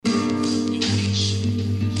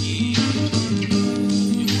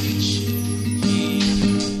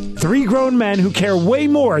grown men who care way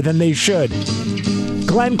more than they should.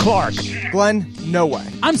 Glenn Clark. Glenn, no way.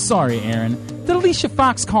 I'm sorry, Aaron. Did Alicia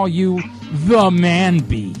Fox call you the Man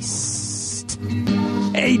Beast?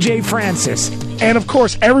 AJ Francis. And, of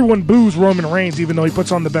course, everyone boos Roman Reigns even though he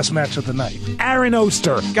puts on the best match of the night. Aaron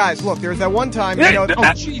Oster. Guys, look, there's that one time... Aaron.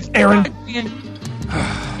 Aaron,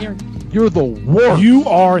 you're the worst. You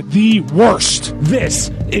are the worst. This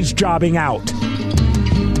is Jobbing Out.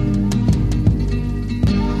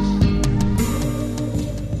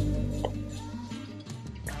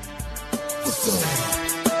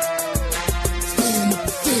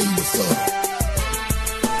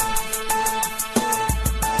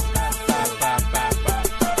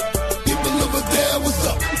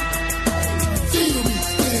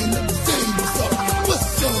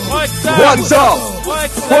 What's up?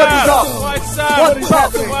 What's What's up? What's up? What's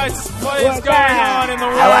happening? What is going on in the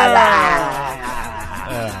world?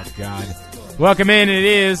 Oh, God. Welcome in. It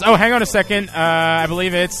is... Oh, hang on a second. I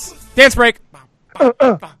believe it's Dance Break. It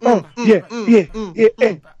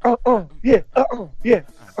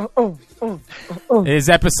is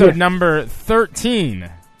episode number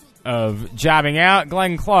 13 of Jobbing Out.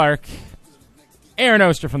 Glenn Clark, Aaron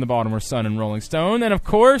Oster from the Baltimore Sun and Rolling Stone, and, of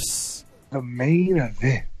course... The main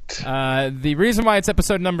event. The reason why it's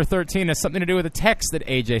episode number 13 has something to do with a text that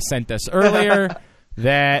AJ sent us earlier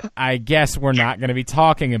that I guess we're not going to be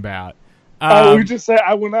talking about. We just said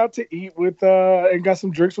I went out to eat with and got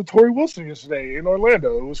some drinks with Tori Wilson yesterday in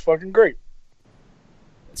Orlando. It was fucking great.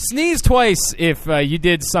 Sneeze twice if you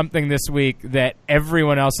did something this week that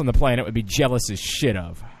everyone else on the planet would be jealous as shit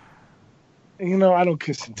of. You know, I don't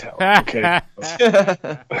kiss and tell. Okay.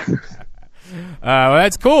 Well,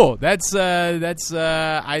 that's cool. That's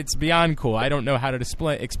it's beyond cool. I don't know how to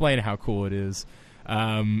explain how cool it is.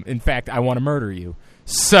 In fact, I want to murder you.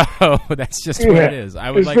 So that's just what it is.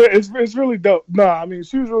 It's really dope. No, I mean,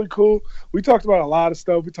 she was really cool. We talked about a lot of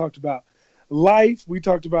stuff. We talked about life. We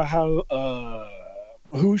talked about how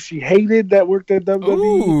who she hated that worked at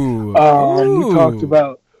WWE. We talked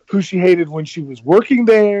about who she hated when she was working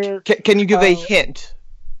there. Can you give a hint?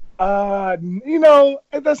 You know,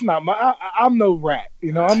 that's not my. I'm no rat.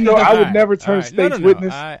 You know, I would never turn state's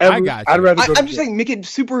witness. I got you. I'd rather. I'm just saying, make it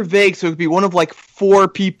super vague so it could be one of like 4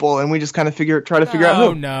 people, and we just kind of try to figure out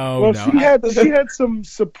who. No. She had some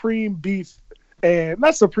supreme beef, and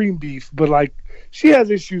not supreme beef, but like she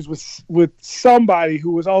has issues with somebody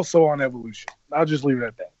who was also on Evolution. I'll just leave it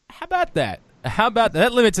at that. How about that?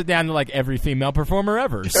 That limits it down to like every female performer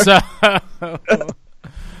ever. So.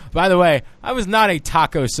 By the way, I was not a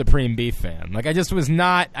Taco Supreme Beef fan. Like, I just was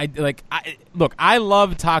not. Look, I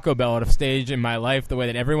love Taco Bell at a stage in my life the way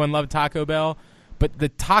that everyone loved Taco Bell, but the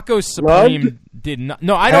Taco Supreme did not.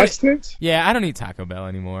 No, I don't. Yeah, I don't eat Taco Bell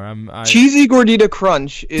anymore. Cheesy Gordita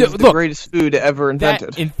Crunch is the greatest food ever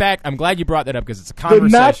invented. In fact, I'm glad you brought that up because it's a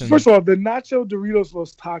conversation. First of all, the Nacho Doritos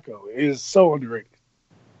Los Taco is so underrated.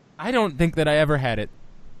 I don't think that I ever had it.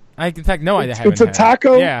 In fact, no, I haven't. It's a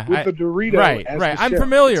taco with the Dorito. Right. I'm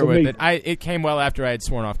familiar with it. It came well after I had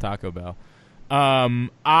sworn off Taco Bell.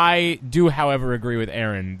 I do, however, agree with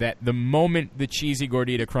Aaron that the moment the cheesy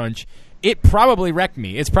Gordita Crunch, it probably wrecked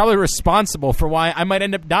me. It's probably responsible for why I might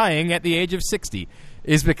end up dying at the age of 60.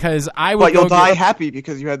 Is because I would. But you'll die happy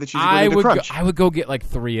because you had the cheesy Gordita Crunch. I would go get like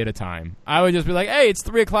 3 at a time. I would just be like, hey, it's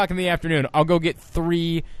 3:00 in the afternoon. I'll go get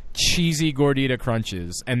 3 cheesy Gordita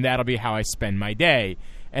Crunches, and that'll be how I spend my day.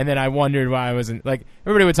 And then I wondered why I wasn't, like,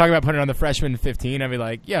 everybody would talk about putting on the freshman 15. I'd be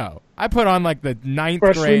like, yo, I put on, like, the 9th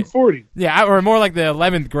freshman grade. 40. Yeah, or more like the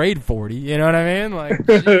 11th grade 40. You know what I mean? Like,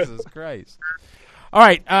 Jesus Christ. All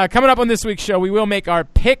right, coming up on this week's show, we will make our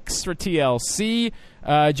picks for TLC.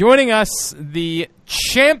 Joining us, the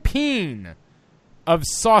champion of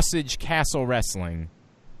Sausage Castle Wrestling,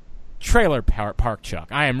 Trailer Park Chuck.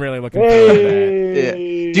 I am really looking forward to that.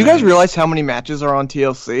 Yeah. Do you guys realize how many matches are on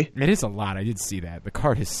TLC? It is a lot. I did see that. The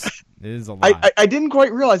card is a lot. I didn't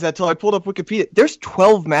quite realize that till I pulled up Wikipedia. There's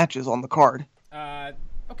 12 matches on the card.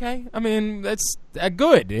 Okay. I mean, that's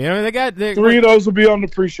good. You know, 3 of those will be on the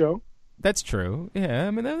pre-show. That's true. Yeah,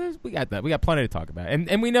 I mean, we got that. We got plenty to talk about.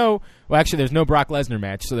 And we know, well, actually, there's no Brock Lesnar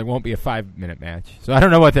match, so there won't be a 5-minute match. So I don't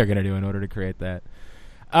know what they're going to do in order to create that.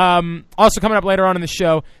 Also coming up later on in the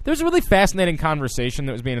show, there's a really fascinating conversation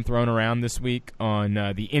that was being thrown around this week on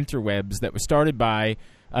the interwebs that was started by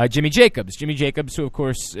Jimmy Jacobs. Jimmy Jacobs, who, of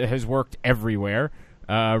course, has worked everywhere.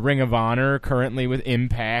 Ring of Honor, currently with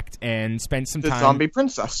Impact, and spent some time... The Zombie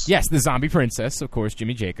Princess. Yes, the Zombie Princess, of course,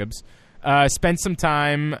 Jimmy Jacobs. Spent some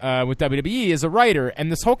time with WWE as a writer, and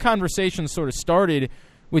this whole conversation sort of started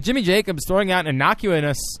with Jimmy Jacobs throwing out an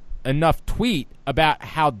innocuous enough tweet about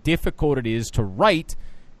how difficult it is to write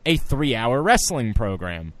a 3-hour wrestling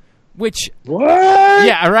program. Which what?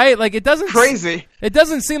 Yeah, right. Like it doesn't Crazy. It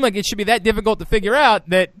doesn't seem like it should be that difficult to figure out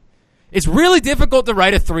that it's really difficult to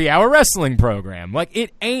write a 3-hour wrestling program. Like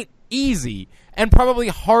it ain't easy, and probably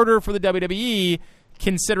harder for the WWE,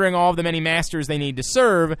 considering all of the many masters they need to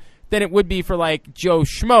serve, than it would be for like Joe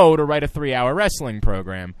Schmo to write a 3-hour wrestling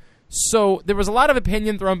program. So there was a lot of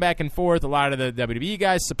opinion thrown back and forth, a lot of the WWE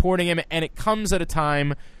guys supporting him, and it comes at a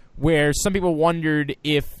time where some people wondered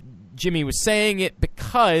if Jimmy was saying it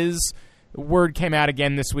because word came out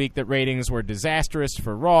again this week that ratings were disastrous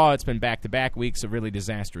for Raw. It's been back-to-back weeks of really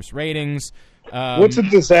disastrous ratings. What's a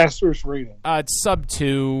disastrous rating? It's sub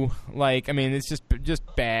 2. Like, I mean, it's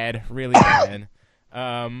just bad, really bad.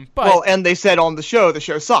 But and they said on the show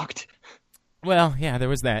sucked. Well, yeah, there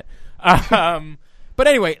was that. But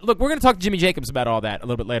anyway, look, we're going to talk to Jimmy Jacobs about all that a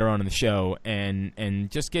little bit later on in the show, and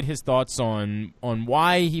just get his thoughts on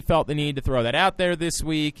why he felt the need to throw that out there this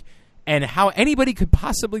week, and how anybody could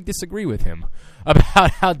possibly disagree with him about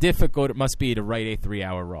how difficult it must be to write a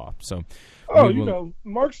 3-hour Raw. So,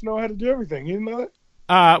 Marks know how to do everything. You know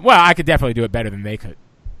that? Well, I could definitely do it better than they could.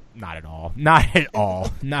 Not at all. Not at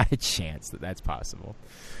all. Not a chance that that's possible.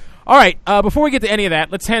 All right, before we get to any of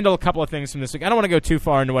that, let's handle a couple of things from this week. I don't want to go too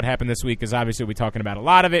far into what happened this week, because obviously we'll be talking about a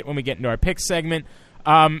lot of it when we get into our picks segment.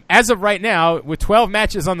 As of right now, with 12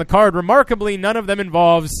 matches on the card, remarkably, none of them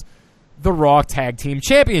involves the Raw Tag Team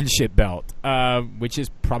Championship belt, which is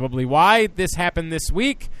probably why this happened this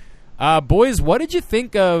week. Boys, what did you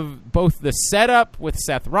think of both the setup with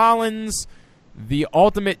Seth Rollins, the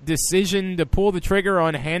ultimate decision to pull the trigger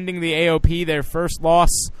on handing the AOP their first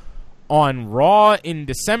loss on Raw in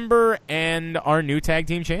December, and our new tag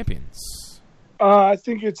team champions? I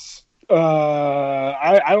think it's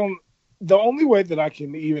I don't. The only way that I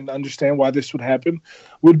can even understand why this would happen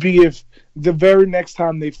would be if the very next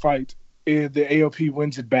time they fight, the AOP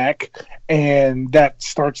wins it back, and that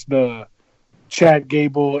starts the Chad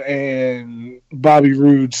Gable and Bobby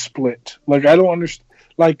Roode split. Like, I don't understand.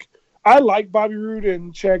 Like, I like Bobby Roode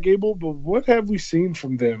and Chad Gable, but what have we seen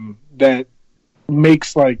from them that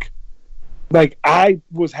makes like I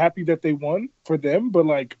was happy that they won for them, but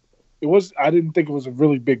like I didn't think it was a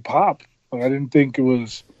really big pop. Like, I didn't think it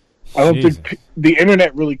was. I don't think the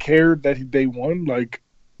internet really cared that they won. Like,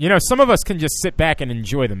 some of us can just sit back and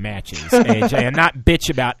enjoy the matches, AJ, and not bitch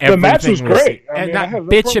about everything. The match was great, and not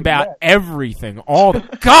bitch about everything.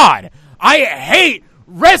 God, I hate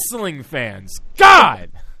wrestling fans.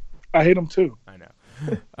 God, I hate them too. I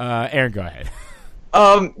know. Aaron, go ahead.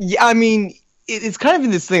 Yeah, I mean, it's kind of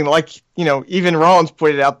in this thing. Like, even Rollins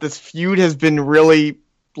pointed out, this feud has been really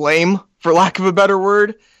lame, for lack of a better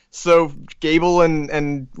word. So Gable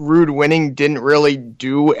and Roode winning didn't really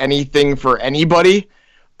do anything for anybody.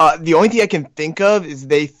 The only thing I can think of is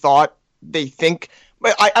they think.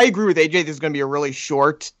 I agree with AJ. This is going to be a really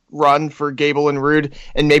short run for Gable and Roode,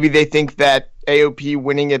 and maybe they think that AOP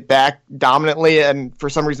winning it back dominantly, and for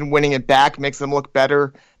some reason winning it back makes them look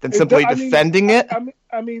better than simply defending it.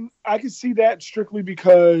 I mean, I can see that strictly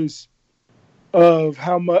because of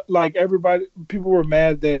how much people were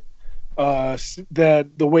mad that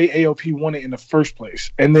the way AOP won it in the first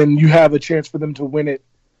place, and then you have a chance for them to win it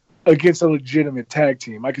against a legitimate tag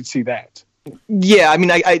team. I could see that. Yeah, I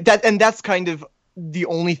mean, that's kind of the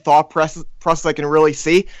only thought process I can really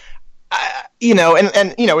see. It's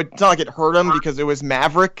not like it hurt him because it was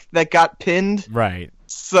Maverick that got pinned. Right.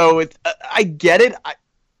 So I get it.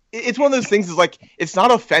 It's one of those things. Is like, it's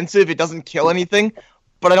not offensive. It doesn't kill anything.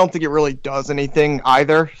 But I don't think it really does anything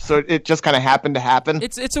either. So it just kind of happened to happen.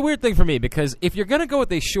 It's a weird thing for me, because if you're going to go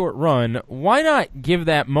with a short run, why not give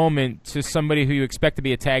that moment to somebody who you expect to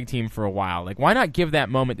be a tag team for a while? Like, why not give that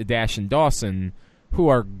moment to Dash and Dawson, who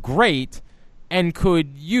are great and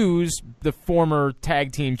could use the former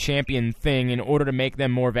tag team champion thing in order to make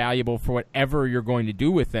them more valuable for whatever you're going to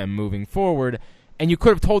do with them moving forward? And you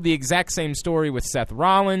could have told the exact same story with Seth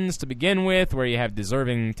Rollins to begin with, where you have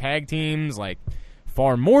deserving tag teams, like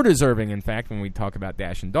far more deserving, in fact, when we talk about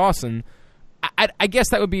Dash and Dawson. I guess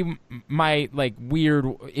that would be my weird.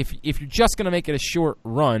 If you're just going to make it a short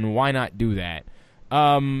run, why not do that?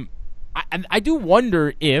 I do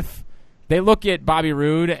wonder if they look at Bobby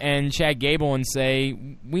Roode and Chad Gable and say,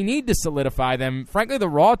 we need to solidify them. Frankly, the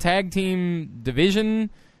Raw tag team division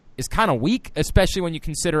is kind of weak, especially when you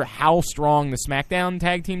consider how strong the SmackDown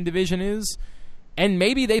tag team division is. And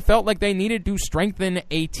maybe they felt like they needed to strengthen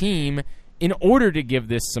a team in order to give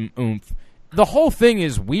this some oomph. The whole thing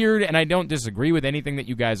is weird, and I don't disagree with anything that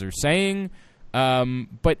you guys are saying.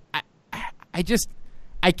 But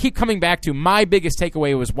I keep coming back to my biggest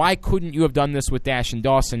takeaway was, why couldn't you have done this with Dash and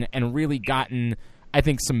Dawson and really gotten I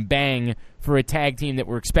think, some bang for a tag team that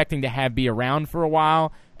we're expecting to have be around for a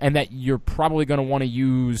while and that you're probably going to want to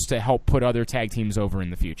use to help put other tag teams over in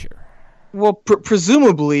the future. Well,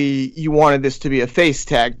 presumably you wanted this to be a face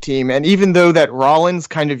tag team, and even though that Rollins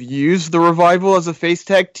kind of used the Revival as a face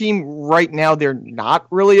tag team, right now they're not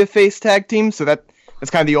really a face tag team, so that's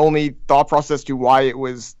kind of the only thought process to why it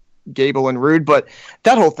was Gable and Rude, but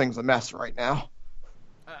that whole thing's a mess right now.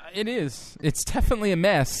 It is. It's definitely a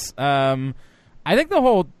mess. I think the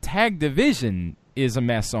whole tag division is a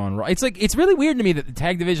mess on Raw. It's really weird to me that the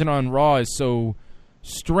tag division on Raw is so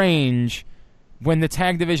strange when the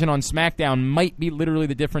tag division on SmackDown might be literally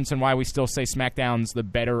the difference in why we still say SmackDown's the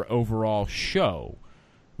better overall show,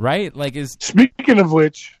 right? Speaking of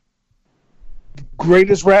which,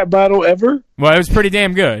 greatest rap battle ever? Well, it was pretty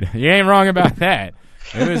damn good. You ain't wrong about that.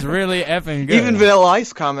 It was really effing good. Even Vanilla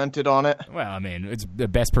Ice commented on it. Well, I mean, it's the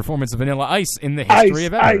best performance of Vanilla Ice in the history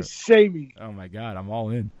of ever. Ice, shamey. Oh my God, I'm all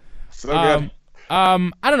in. So good. I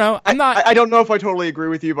don't know. I don't know if I totally agree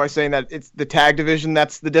with you by saying that it's the tag division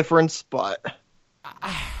that's the difference, but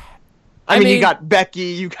I mean, you got Becky,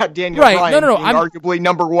 you got Daniel Bryan, no. Arguably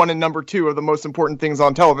number 1 and number 2 are the most important things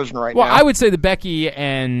on television right now. Well, I would say the Becky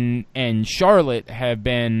and Charlotte have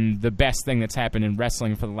been the best thing that's happened in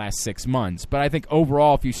wrestling for the last 6 months. But I think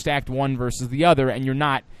overall, if you stacked one versus the other, and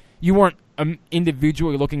you weren't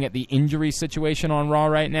individually looking at the injury situation on Raw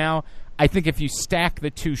right now, I think if you stack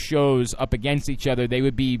the two shows up against each other, they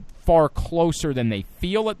would be far closer than they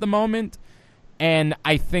feel at the moment. And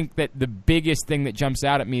I think that the biggest thing that jumps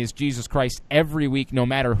out at me is, Jesus Christ, every week, no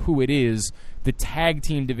matter who it is, the tag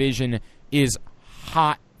team division is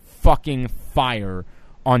hot fucking fire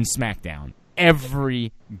on SmackDown.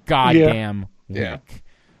 Every goddamn week.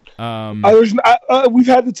 We've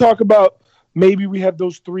had to talk about maybe we have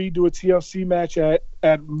those 3 do a TLC match at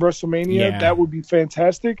WrestleMania. Yeah. That would be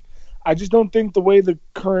fantastic. I just don't think the way the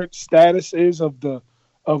current status is of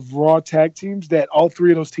Raw tag teams that all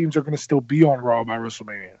 3 of those teams are going to still be on Raw by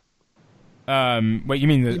WrestleMania. What you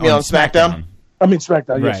mean? On SmackDown? I mean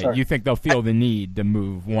SmackDown. Right. Yes, sorry. You think they'll feel the need to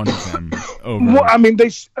move one of them over? Well, I mean,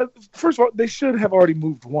 first of all, they should have already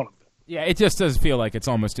moved one of them. Yeah, it just does feel like it's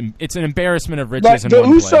an embarrassment of riches in the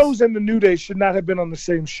one place. Usos and the New Day should not have been on the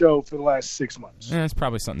same show for the last 6 months. Yeah, that's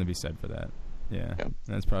probably something to be said for that. Yeah,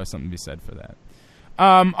 that's probably something to be said for that.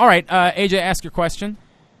 All right, AJ, ask your question.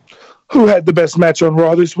 Who had the best match on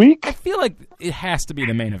Raw this week? I feel like it has to be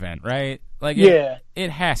the main event, right? It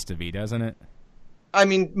has to be, doesn't it? I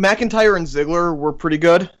mean, McIntyre and Ziggler were pretty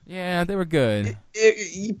good. Yeah, they were good.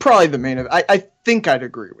 Probably the main event. I think I'd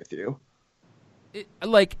agree with you. It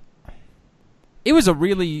was a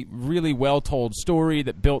really, really well-told story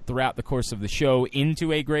that built throughout the course of the show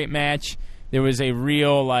into a great match. There was a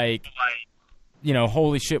real,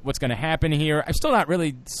 holy shit, what's going to happen here? I'm still not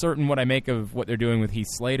really certain what I make of what they're doing with Heath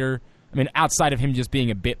Slater. I mean, outside of him just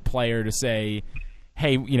being a bit player to say,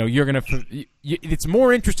 hey, you're going to... It's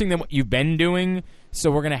more interesting than what you've been doing,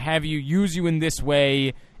 so we're going to have use you in this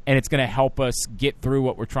way, and it's going to help us get through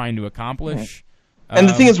what we're trying to accomplish. And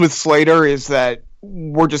the thing is with Slater is that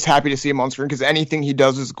we're just happy to see him on screen because anything he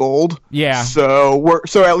does is gold. Yeah. So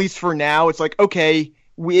at least for now, it's like, okay,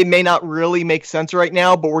 it may not really make sense right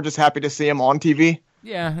now, but we're just happy to see him on TV.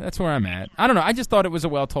 Yeah, that's where I'm at. I don't know. I just thought it was a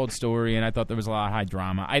well-told story, and I thought there was a lot of high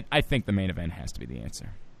drama. I think the main event has to be the answer.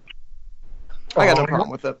 I got no problem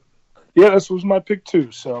with it. Yeah, this was my pick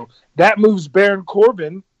too. So that moves Baron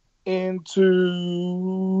Corbin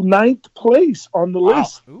into 9th place on the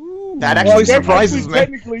list. Ooh. That actually surprises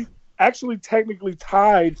me. Technically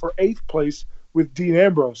tied for 8th place with Dean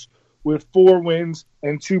Ambrose with 4 wins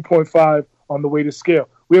and 2.5 on the weighted scale.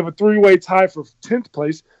 We have a 3-way tie for 10th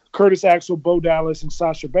place. Curtis Axel, Bo Dallas, and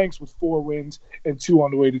Sasha Banks with 4 wins and 2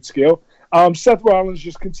 on the weighted scale. Seth Rollins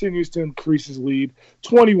just continues to increase his lead.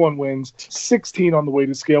 21 wins, 16 on the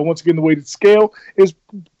weighted scale. Once again, the weighted scale is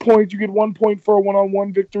points. You get 1 point for a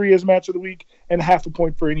one-on-one victory as match of the week and half a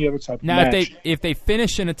point for any other type of match. Now, if they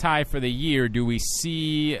finish in a tie for the year, do we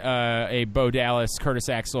see a Bo Dallas, Curtis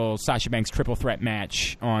Axel, Sasha Banks triple threat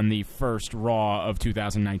match on the first Raw of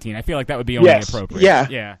 2019? I feel like that would be only appropriate.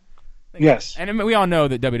 Yeah. Yes. And we all know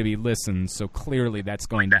that WWE listens, so clearly that's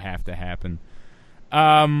going to happen.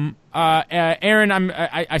 Aaron,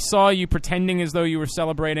 I saw you pretending as though you were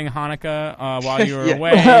celebrating Hanukkah while you were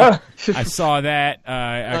away. I saw that.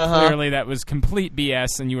 Clearly that was complete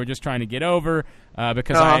BS, and you were just trying to get over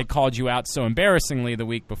because I had called you out so embarrassingly the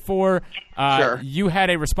week before. Sure. You had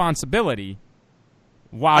a responsibility.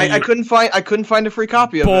 While I couldn't find a free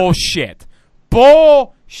copy of it.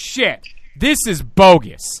 Bullshit. This is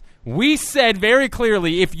bogus. We said very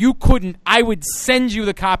clearly, if you couldn't, I would send you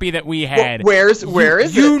the copy that we had. Where is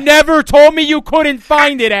it? You never told me you couldn't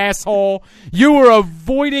find it, asshole. You were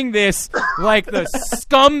avoiding this like the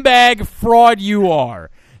scumbag fraud you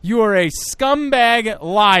are. You are a scumbag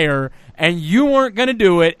liar, and you weren't going to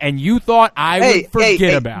do it, and you thought I would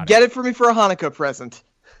forget about it. Get it for me for a Hanukkah present.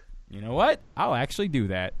 You know what? I'll actually do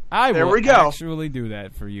that. I will actually do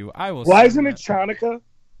that for you. I will. Why isn't it Chanukah?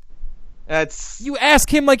 You ask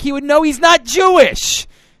him like he would know. He's not Jewish.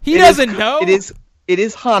 He doesn't know. It is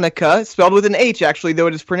Hanukkah, spelled with an H, actually, though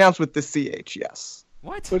it is pronounced with the CH, yes.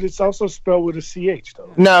 What? But it's also spelled with a CH,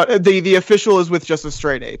 though. No, the official is with just a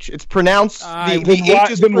straight H. It's pronounced, the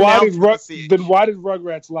H is pronounced with the CH. Then why did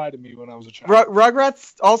Rugrats lie to me when I was a child?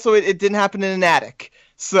 Rugrats, also, it didn't happen in an attic.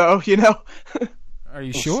 So, you know. Are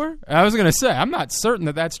you sure? I was going to say, I'm not certain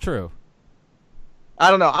that that's true. I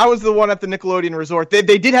don't know. I was the one at the Nickelodeon Resort. They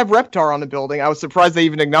did have Reptar on the building. I was surprised they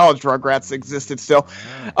even acknowledged Rugrats existed still.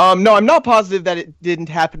 No, I'm not positive that it didn't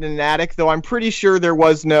happen in an attic, though I'm pretty sure there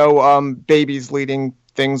was no babies leading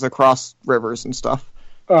things across rivers and stuff.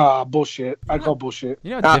 Bullshit. I call bullshit.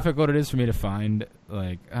 You know how difficult it is for me to find,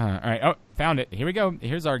 like, all right, oh, found it. Here we go.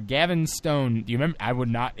 Here's our Gavin Stone. Do you remember?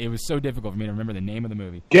 It was so difficult for me to remember the name of the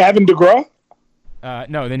movie. Gavin DeGraw?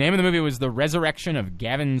 No, the name of the movie was The Resurrection of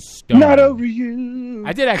Gavin Stone. Not over you.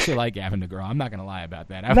 I did actually like Gavin DeGraw. I'm not going to lie about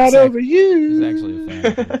that. Over you. I was actually a fan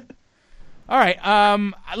of it. All right,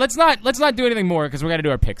 let's not do anything more because we're going to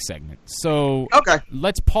do our pick segment. So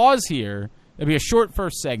let's pause here. It'll be a short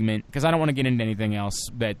first segment because I don't want to get into anything else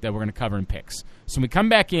that we're going to cover in picks. So when we come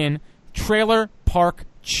back in, Trailer Park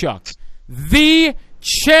Chuck, the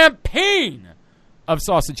champion of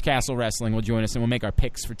Sausage Castle Wrestling, will join us and we'll make our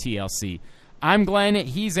picks for TLC. I'm Glenn,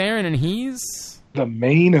 he's Aaron, and he's... the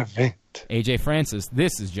main event. AJ Francis,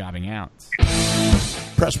 this is Jobbing Out.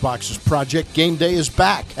 PressBox's Project Game Day is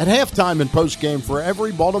back at halftime and postgame for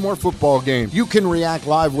every Baltimore football game. You can react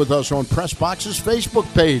live with us on PressBox's Facebook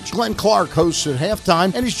page. Glenn Clark hosts at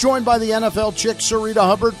halftime, and he's joined by the NFL chick Sarita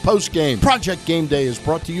Hubbard postgame. Project Game Day is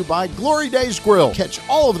brought to you by Glory Days Grill. Catch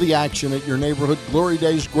all of the action at your neighborhood Glory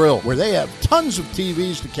Days Grill, where they have tons of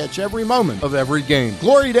TVs to catch every moment of every game.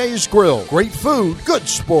 Glory Days Grill. Great food, good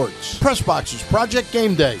sports. PressBox's Project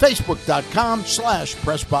Game Day.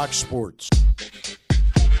 Facebook.com/PressBoxSports.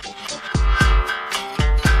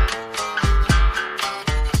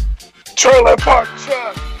 Trailer Park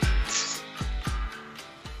Chuck.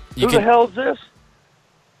 Who the hell is this?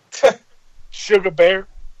 Sugar Bear.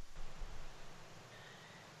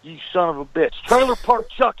 You son of a bitch. Trailer Park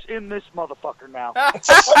Chuck's in this motherfucker now. This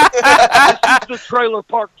is the Trailer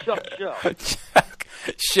Park Chuck show.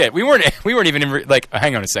 Shit, we weren't even in,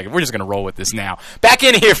 hang on a second. We're just going to roll with this now. Back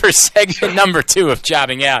in here for segment number 2 of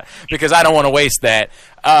Jobbing Out because I don't want to waste that.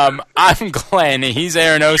 I'm Glenn. He's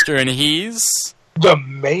Aaron Oster, and he's... the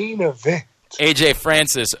main event. AJ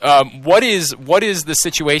Francis, what is the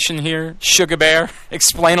situation here? Sugar Bear,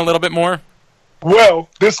 explain a little bit more. Well,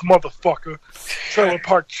 this motherfucker, Trailer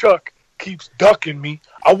Park Chuck, keeps ducking me.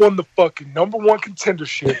 I won the fucking #1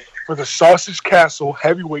 contendership for the Sausage Castle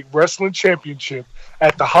Heavyweight Wrestling Championship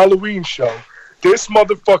at the Halloween show. This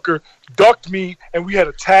motherfucker ducked me, and we had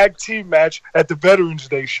a tag team match at the Veterans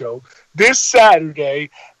Day show this Saturday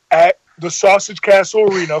at the Sausage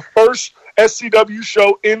Castle Arena. First SCW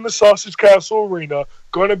show in the Sausage Castle Arena.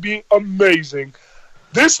 Gonna be amazing.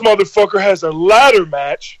 This motherfucker has a ladder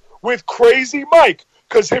match with Crazy Mike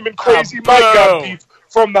because him and Crazy Mike got beef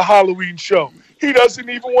from the Halloween show. He doesn't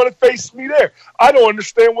even want to face me there. I don't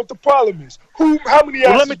understand what the problem is. How many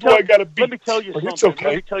asses do I got to beat? Let me tell you something. Okay.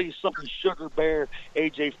 Let me tell you something, Sugar Bear,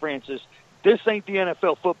 AJ Francis. This ain't the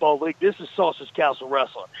NFL Football League. This is Sausage Castle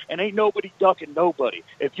Wrestling. And ain't nobody ducking nobody.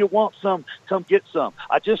 If you want some, come get some.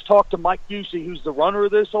 I just talked to Mike Busey, who's the runner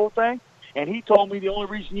of this whole thing, and he told me the only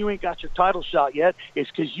reason you ain't got your title shot yet is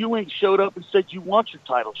because you ain't showed up and said you want your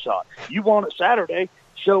title shot. You want it Saturday,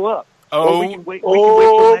 show up. Or we can wait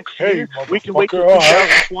till next year. We can wait till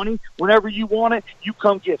 2020. Whenever you want it, you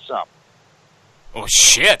come get some. Oh,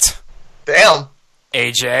 shit. Damn.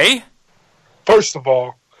 AJ? First of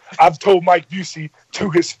all, I've told Mike Busey to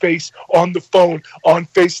his face on the phone, on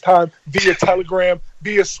FaceTime, via Telegram,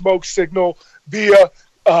 via smoke signal, via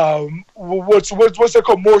what's that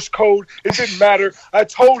called, Morse code. It didn't matter. I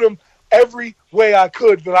told him every way I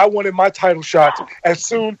could that I wanted my title shots as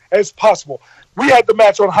soon as possible. We had the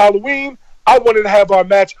match on Halloween. I wanted to have our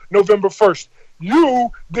match November 1st. You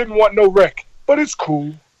didn't want no wreck, but it's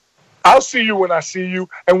cool. I'll see you when I see you,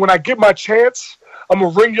 and when I get my chance, I'm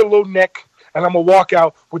going to wring your little neck, and I'm going to walk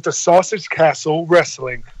out with the Sausage Castle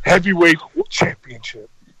Wrestling Heavyweight Championship.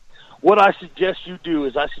 What I suggest you do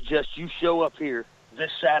is I suggest you show up here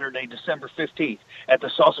this Saturday, December 15th, at the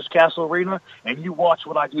Sausage Castle Arena, and you watch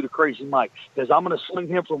what I do to Crazy Mike, because I'm going to sling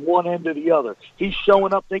him from one end to the other. He's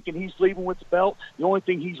showing up thinking he's leaving with the belt. The only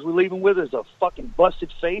thing he's leaving with is a fucking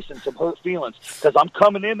busted face and some hurt feelings, because I'm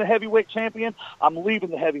coming in the heavyweight champion, I'm leaving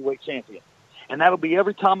the heavyweight champion. And that'll be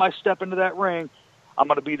every time I step into that ring, I'm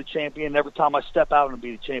going to be the champion. Every time I step out, I'm going to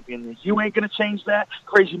be the champion. You ain't going to change that.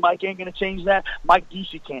 Crazy Mike ain't going to change that. Mike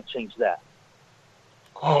Busey can't change that.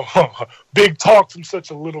 Oh, big talk from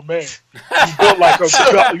such a little man. You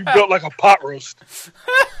built like a pot roast.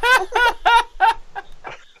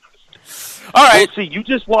 All right. We'll see. You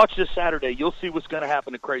just watch this Saturday. You'll see what's going to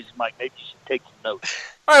happen to Crazy Mike. Maybe you should take some notes.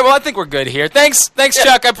 All right, well, I think we're good here. Thanks,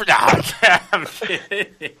 Chuck. I'm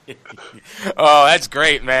kidding. Oh, that's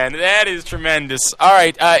great, man. That is tremendous. All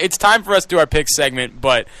right, it's time for us to do our pick segment,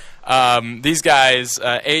 but these guys,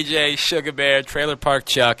 AJ, Sugar Bear, Trailer Park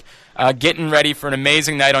Chuck, getting ready for an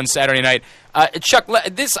amazing night on Saturday night. Chuck,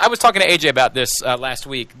 I was talking to AJ about this last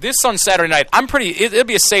week. This on Saturday night, it'll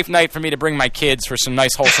be a safe night for me to bring my kids for some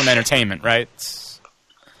nice, wholesome entertainment, right?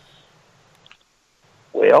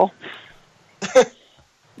 Well,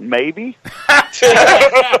 maybe.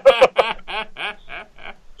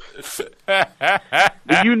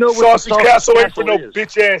 You know what Sausage Castle ain't for no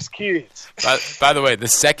bitch-ass kids. By the way, the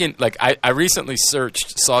second, I recently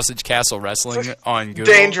searched Sausage Castle Wrestling on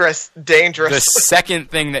Google. Dangerous. The second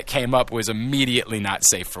thing that came up was immediately not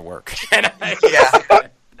safe for work. Yeah.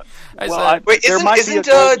 Wait, isn't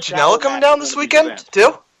Janela coming down this weekend,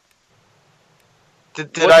 too?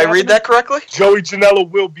 Did I read that correctly? Joey Janela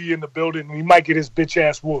will be in the building, and he might get his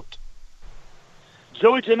bitch-ass whooped.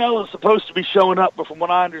 Joey Janela is supposed to be showing up, but from what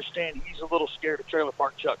I understand, he's a little scared of Trailer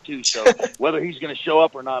Park Chuck, too. So whether he's going to show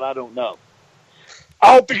up or not, I don't know.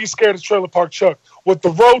 I don't think he's scared of Trailer Park Chuck. What The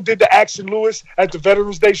Road did to Action Lewis at the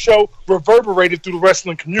Veterans Day show reverberated through the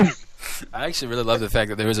wrestling community. I actually really love the fact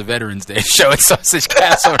that there was a Veterans Day show at Sausage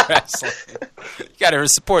Castle Wrestling. You got to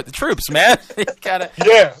support the troops, man.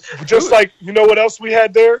 Yeah, just like, you know what else we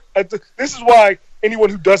had there? This is why anyone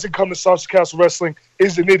who doesn't come to Sausage Castle Wrestling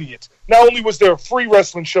is an idiot. Not only was there a free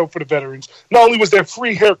wrestling show for the veterans, not only was there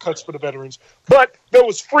free haircuts for the veterans, but there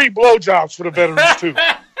was free blowjobs for the veterans, too.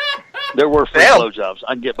 There were free blowjobs.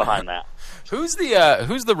 I can get behind that. Who's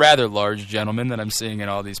the rather large gentleman that I'm seeing in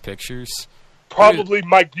all these pictures? Probably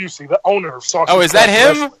Mike Busey, the owner of Sausage Castle. Oh, is that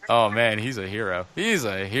him? Wrestling. Oh, man, he's a hero. He's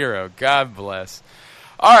a hero. God bless.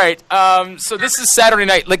 All right, so this is Saturday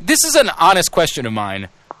night. This is an honest question of mine.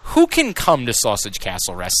 Who can come to Sausage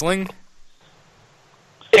Castle Wrestling?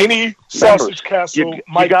 Any Sausage Castle,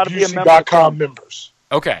 MikeBusey.com members.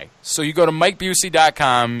 Okay, so you go to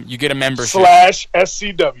MikeBusey.com, you get a membership.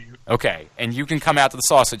 /SCW. Okay, and you can come out to the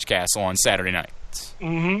Sausage Castle on Saturday night.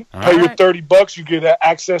 Mm-hmm. Pay your $30, you get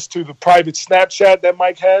access to the private Snapchat that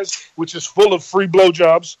Mike has, which is full of free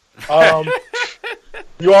blowjobs.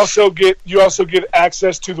 You also get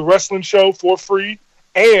access to the wrestling show for free,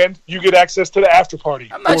 and you get access to the after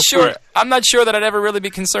party. I'm not sure that I'd ever really be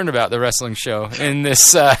concerned about the wrestling show in this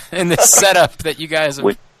setup that you guys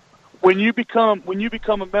have. When you become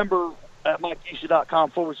a member at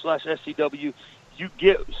MikeBusey.com /SCW, you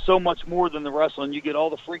get so much more than the wrestling. You get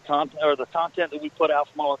all the free content, or the content that we put out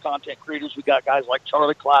from all our content creators. We got guys like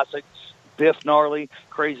Charlie Classic, Biff Gnarly,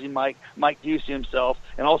 Crazy Mike, Mike Busey himself,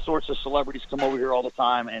 and all sorts of celebrities come over here all the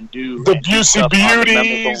time and do the Busey Beauties.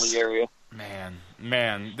 Members only area.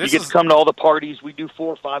 Man, you get to come to all the parties. We do 4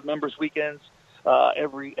 or 5 members weekends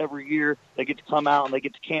every year. They get to come out and they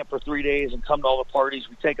get to camp for 3 days and come to all the parties.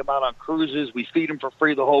 We take them out on cruises. We feed them for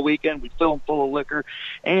free the whole weekend. We fill them full of liquor.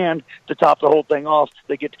 And to top the whole thing off,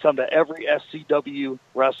 they get to come to every SCW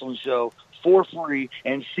wrestling show for free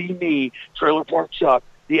and see me, Trailer Park Chuck,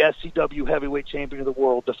 the SCW heavyweight champion of the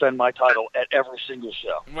world, defend my title at every single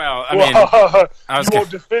show. Well, I mean, you won't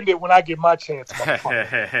defend it when I get my chance.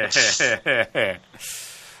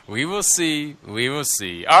 We will see.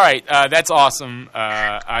 All right, that's awesome.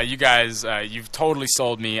 You guys, you've totally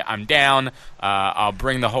sold me. I'm down. I'll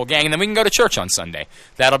bring the whole gang, and then we can go to church on Sunday.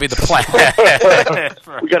 That'll be the plan.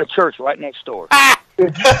 We got a church right next door.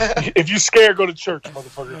 If you're scared, go to church,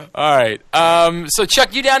 motherfucker. All right. So,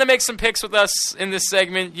 Chuck, you down to make some picks with us in this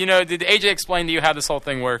segment? You know, did AJ explain to you how this whole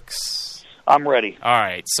thing works? I'm ready. All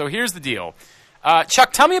right. So here's the deal.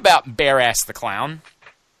 Chuck, tell me about Bear Ass the Clown.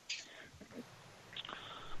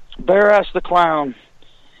 Bear Ass the Clown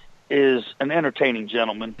is an entertaining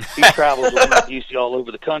gentleman. He travels with Mike Busey all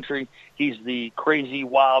over the country. He's the crazy,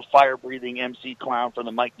 wild, fire-breathing MC clown for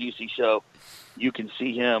the Mike Busey Show. You can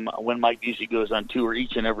see him when Mike Busey goes on tour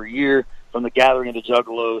each and every year. from the Gathering of the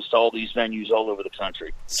Juggalos to all these venues all over the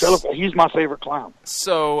country. So he's my favorite clown.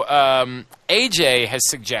 So AJ has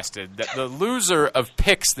suggested that the loser of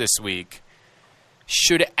picks this week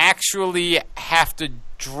should actually have to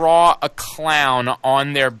draw a clown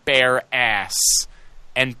on their bare ass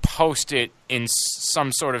and post it in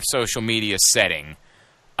some sort of social media setting.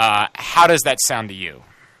 How does that sound to you?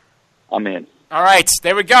 I'm in. All right,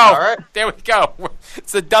 there we go. All right. There we go.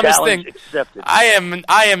 It's the dumbest Challenge thing. accepted. I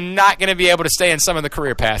am not going to be able to stay in some of the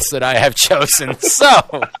career paths that I have chosen. So,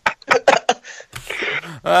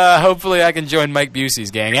 hopefully I can join Mike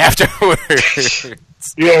Busey's gang afterwards.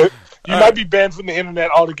 Yeah, you might be banned from the internet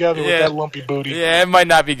altogether with that lumpy booty. Yeah, it might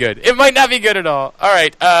not be good. It might not be good at all. All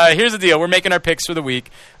right, here's the deal. We're making our picks for the week.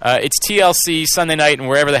 It's TLC Sunday night and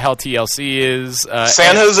wherever the hell TLC is.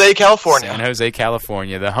 San Jose, California. San Jose,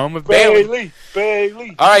 California, the home of Bailey.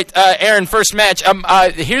 Bailey. All right, Aaron, first match.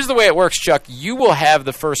 Here's the way it works, Chuck. You will have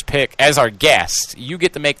the first pick as our guest. You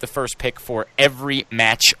get to make the first pick for every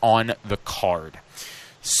match on the card.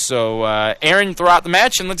 So, Aaron, throw out the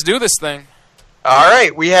match and let's do this thing. All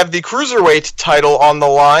right, we have the Cruiserweight title on the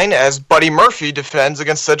line as Buddy Murphy defends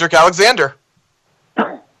against Cedric Alexander.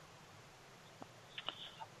 I'm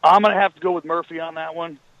going to have to go with Murphy on that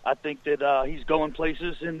one. I think that he's going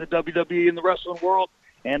places in the WWE and the wrestling world,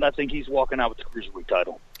 and I think he's walking out with the Cruiserweight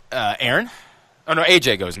title. Aaron? Oh, no,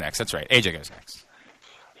 AJ goes next. That's right. AJ goes next.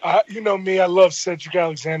 You know me, I love Cedric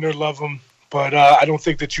Alexander, love him, but I don't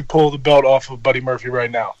think that you pull the belt off of Buddy Murphy right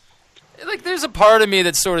now. Like, there's a part of me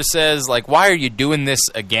that sort of says, like, why are you doing this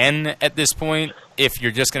again at this point if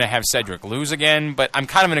you're just going to have Cedric lose again? But I'm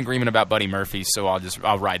kind of in agreement about Buddy Murphy, so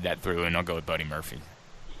I'll ride that through, and I'll go with Buddy Murphy.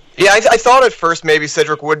 Yeah, I thought at first maybe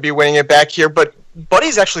Cedric would be winning it back here, but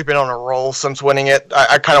Buddy's actually been on a roll since winning it.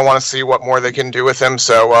 I kind of want to see what more they can do with him,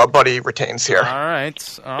 so Buddy retains here. All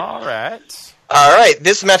right. All right,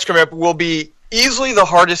 this match coming up will be easily the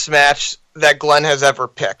hardest match that Glenn has ever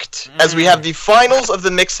picked, as we have the finals of the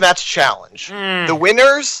Mixed Match Challenge. The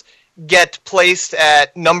winners get placed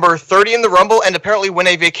at number 30 in the Rumble and apparently win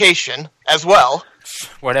a vacation as well.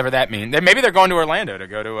 Whatever that means. Maybe they're going to Orlando to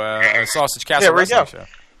go to a Sausage Castle wrestling show.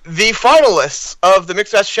 The finalists of the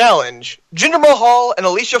Mixed Match Challenge, Jinder Mahal and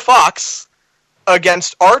Alicia Fox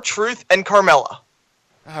against R-Truth and Carmella.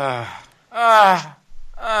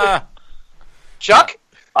 Chuck?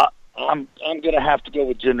 I'm going to have to go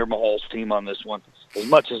with Jinder Mahal's team on this one. As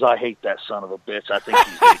much as I hate that son of a bitch, I think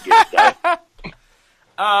he's going to get it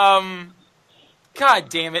done. God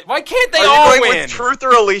damn it. Why can't they Are all you going win? with Truth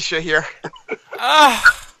or Alicia here?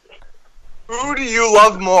 Who do you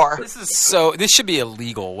love more? This should be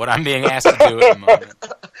illegal, what I'm being asked to do at the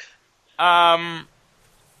moment.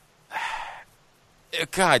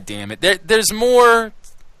 God damn it. There's more...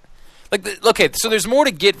 so there's more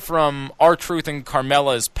to get from R-Truth and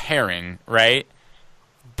Carmella's pairing, right?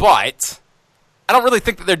 But I don't really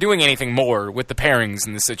think that they're doing anything more with the pairings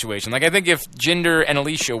in this situation. Like, I think if Jinder and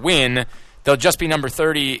Alicia win, they'll just be number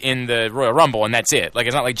 30 in the Royal Rumble, and that's it. Like,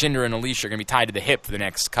 it's not like Jinder and Alicia are going to be tied to the hip for the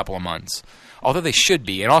next couple of months. Although they should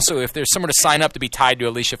be. And also, if there's someone to sign up to be tied to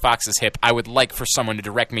Alicia Fox's hip, I would like for someone to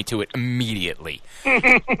direct me to it immediately.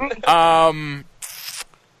 God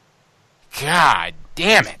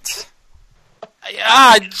damn it.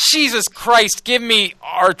 Jesus Christ, give me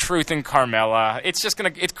R-Truth and Carmella. It's just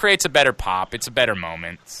it creates a better pop. It's a better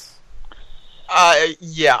moment.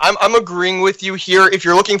 Yeah, I'm agreeing with you here. If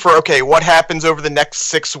you're looking for, okay, what happens over the next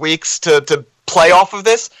 6 weeks to play off of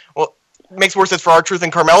this, well, it makes more sense for R-Truth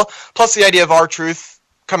and Carmella. Plus the idea of R-Truth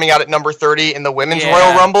coming out at number 30 in the Women's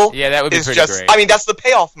Royal Rumble. Yeah, that would be pretty great. I mean, that's the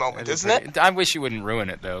payoff moment, isn't it? I wish you wouldn't ruin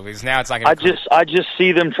it, though, because now it's not going to... I just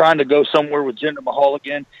see them trying to go somewhere with Jinder Mahal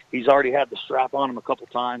again. He's already had the strap on him a couple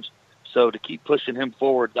times. So to keep pushing him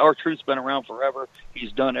forward, R-Truth's been around forever.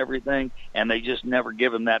 He's done everything, and they just never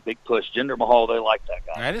give him that big push. Jinder Mahal, they like that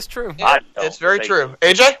guy. That is true. Yeah, it's very true.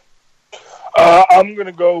 AJ? I'm going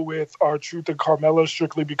to go with R-Truth and Carmella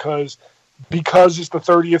strictly because it's the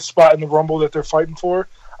 30th spot in the Rumble that they're fighting for.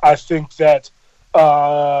 I think that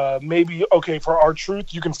maybe, okay, for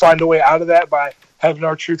R-Truth, you can find a way out of that by having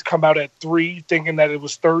R-Truth come out at 3, thinking that it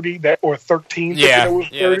was 30, or 13, thinking it was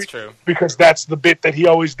 30. Yeah, that's true. Because that's the bit that he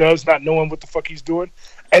always does, not knowing what the fuck he's doing.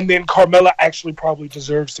 And then Carmella actually probably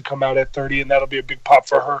deserves to come out at 30, and that'll be a big pop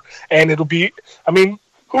for her. And it'll be, I mean,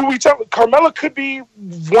 who are we talking? Carmella could be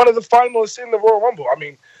one of the finalists in the Royal Rumble. I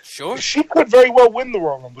mean, sure, she could very well win the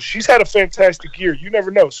Royal Rumble. She's had a fantastic year. You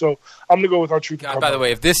never know. So I'm gonna go with R-Truth. By the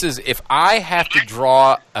way, if I have to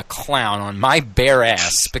draw a clown on my bare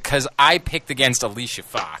ass because I picked against Alicia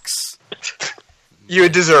Fox, you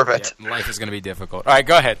deserve it. Yeah, life is going to be difficult. All right,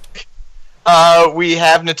 go ahead. We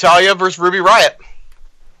have Natalya versus Ruby Riott.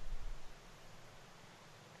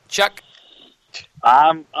 Chuck?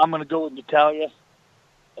 I'm going to go with Natalya.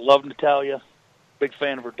 I love Natalya. Big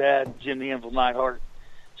fan of her dad, Jim the Anvil Neidhart.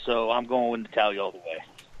 So I'm going with Natalya all the way.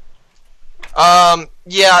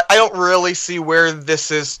 Yeah, I don't really see where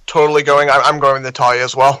this is totally going. I'm going with Natalya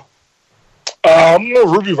as well. I'm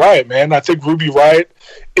going Ruby Riott, man. I think Ruby Riott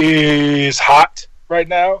is hot right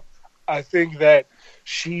now. I think that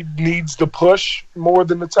she needs the push more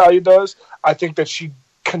than Natalya does. I think that she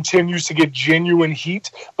continues to get genuine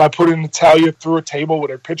heat by putting Natalya through a table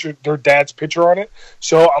with her dad's picture on it.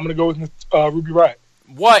 So I'm going to go with Ruby Riott.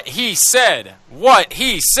 What he said. What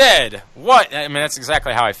he said. What? I mean, that's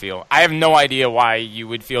exactly how I feel. I have no idea why you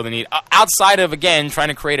would feel the need. Outside of, again, trying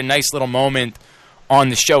to create a nice little moment on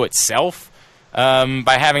the show itself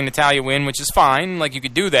by having Natalya win, which is fine. Like, you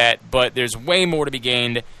could do that, but there's way more to be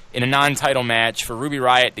gained in a non-title match for Ruby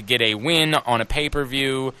Riott to get a win on a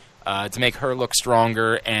pay-per-view to make her look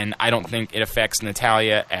stronger, and I don't think it affects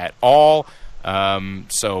Natalya at all.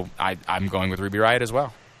 So I'm going with Ruby Riott as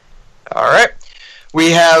well. All right.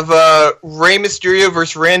 We have Rey Mysterio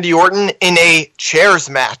versus Randy Orton in a chairs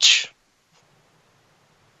match.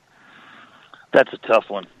 That's a tough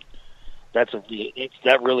one. That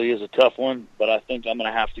really is a tough one, but I think I'm going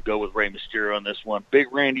to have to go with Rey Mysterio on this one. Big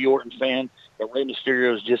Randy Orton fan, but Rey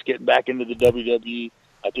Mysterio is just getting back into the WWE.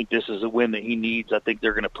 I think this is a win that he needs. I think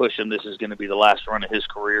they're going to push him. This is going to be the last run of his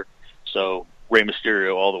career. So Rey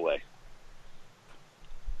Mysterio all the way.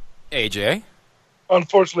 AJ?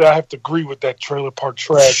 Unfortunately, I have to agree with that trailer park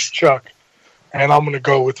trash, Chuck. And I'm going to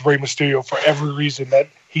go with Rey Mysterio for every reason that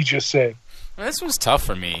he just said. This was tough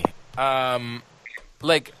for me. My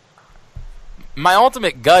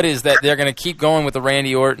ultimate gut is that they're going to keep going with the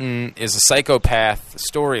Randy Orton is a psychopath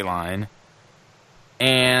storyline.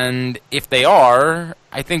 And if they are,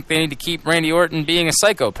 I think they need to keep Randy Orton being a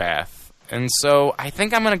psychopath. And so I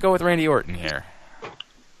think I'm going to go with Randy Orton here.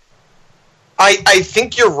 I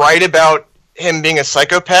think you're right about him being a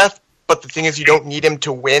psychopath, but the thing is you don't need him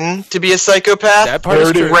to win to be a psychopath. That part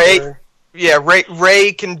is true.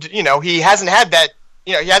 Ray can, he hasn't had that,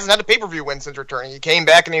 he hasn't had a pay-per-view win since returning. He came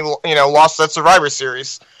back and he, lost that Survivor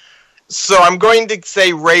Series. So I'm going to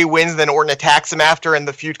say Ray wins, then Orton attacks him after, and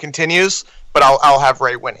the feud continues, but I'll have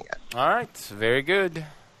Ray winning it. All right, very good.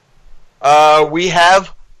 We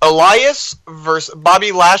have Elias versus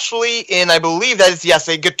Bobby Lashley in, I believe that is,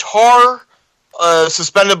 a guitar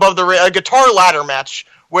suspended above the ring, a guitar ladder match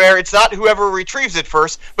where it's not whoever retrieves it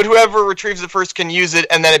first, but whoever retrieves it first can use it,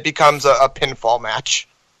 and then it becomes a pinfall match.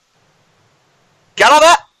 Got all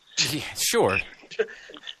that? Yeah, sure.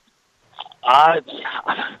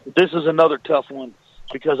 This is another tough one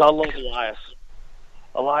because I love Elias.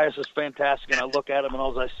 Elias is fantastic, and I look at him, and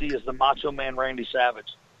all I see is the Macho Man Randy Savage.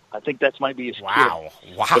 I think that might be his kid. Wow.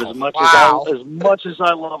 But as much as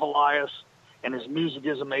I love Elias, and his music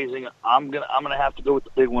is amazing, I'm gonna have to go with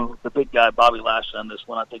the big one, the big guy, Bobby Lashley on this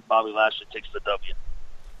one. I think Bobby Lashley takes the W.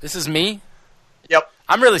 This is me? Yep.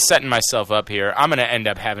 I'm really setting myself up here. I'm going to end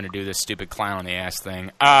up having to do this stupid clown on the ass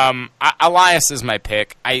thing. Elias is my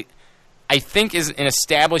pick. I think in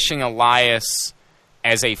establishing Elias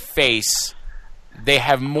as a face, they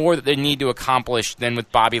have more that they need to accomplish than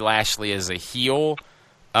with Bobby Lashley as a heel.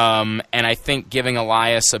 And I think giving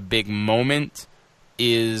Elias a big moment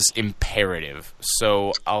is imperative.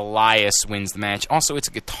 So Elias wins the match. Also, it's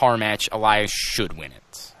a guitar match. Elias should win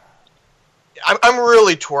it. I'm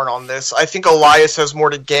really torn on this. I think Elias has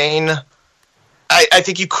more to gain. I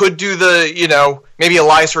think you could do maybe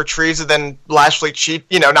Elias retrieves it, then Lashley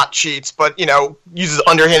not cheats, but, uses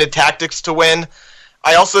underhanded tactics to win.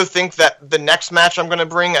 I also think that the next match I'm going to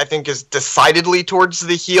bring, I think, is decidedly towards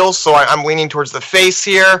the heel, so I'm leaning towards the face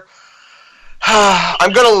here.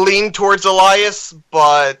 I'm going to lean towards Elias,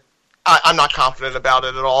 but I'm not confident about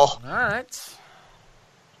it at all. All right.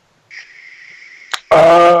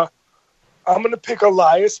 I'm going to pick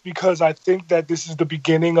Elias because I think that this is the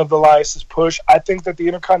beginning of Elias's push. I think that the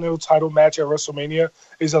Intercontinental title match at WrestleMania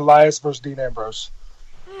is Elias versus Dean Ambrose.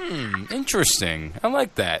 Interesting. I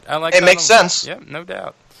like that. It makes sense. Yep, no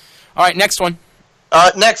doubt. All right, next one.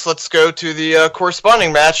 Next, let's go to the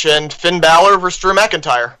corresponding match and Finn Balor versus Drew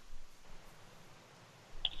McIntyre.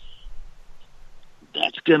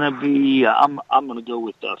 That's gonna be. I'm gonna go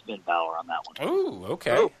with Finn Balor on that one. Ooh,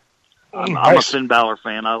 okay. Ooh. I'm a Finn Balor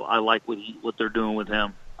fan. I like what they're doing with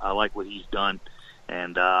him. I like what he's done,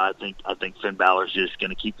 and I think Finn Balor's just going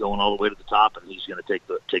to keep going all the way to the top, and he's going to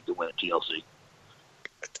take the win at TLC.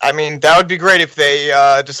 I mean, that would be great if they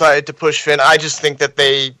decided to push Finn. I just think that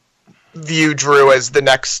they view Drew as the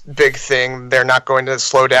next big thing. They're not going to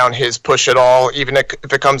slow down his push at all, even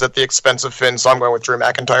if it comes at the expense of Finn. So I'm going with Drew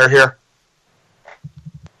McIntyre here.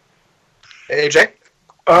 AJ?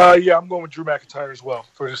 Yeah, I'm going with Drew McIntyre as well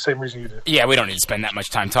for the same reason you did. Yeah, we don't need to spend that much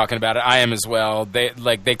time talking about it. I am as well.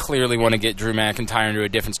 They clearly want to get Drew McIntyre into a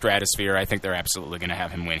different stratosphere. I think they're absolutely going to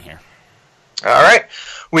have him win here. All right.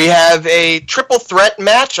 We have a triple threat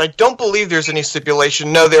match. I don't believe there's any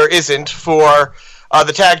stipulation. No, there isn't for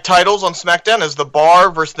the tag titles on SmackDown as The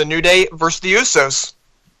Bar versus the New Day versus the Usos.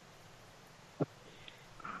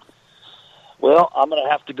 Well, I'm going to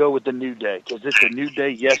have to go with the New Day because it's a New Day.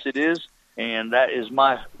 Yes, it is, and that is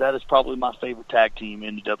probably my favorite tag team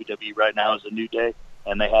in the WWE right now is the New Day,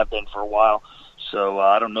 and they have been for a while. So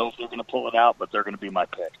I don't know if they're going to pull it out, but they're going to be my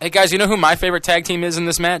pick. Hey guys, you know who my favorite tag team is in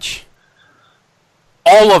this match?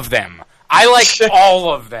 All of them. I like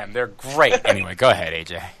all of them. They're great. Anyway, go ahead,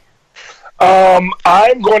 AJ. I'm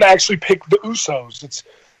going to actually pick the Usos. It's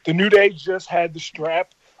the New Day just had the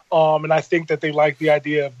strap. And I think that they like the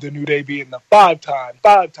idea of the New Day being the five-time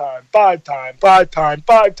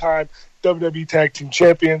WWE Tag Team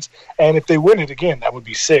Champions. And if they win it again, that would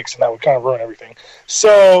be 6, and that would kind of ruin everything.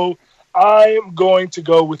 So I am going to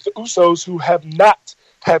go with the Usos, who have not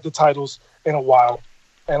had the titles in a while.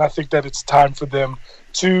 And I think that it's time for them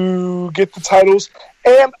to get the titles.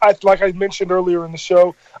 And like I mentioned earlier in the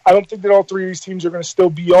show, I don't think that all three of these teams are going to still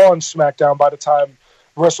be on SmackDown by the time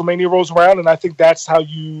WrestleMania rolls around, and I think that's how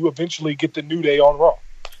you eventually get the New Day on Raw.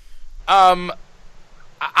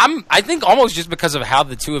 I think almost just because of how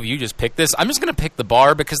the two of you just picked this, I'm just going to pick the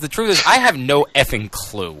Bar because the truth is I have no effing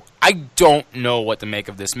clue. I don't know what to make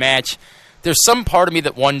of this match. There's some part of me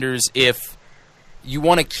that wonders if you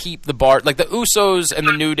want to keep the Bar. Like the Usos and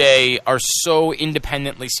the New Day are so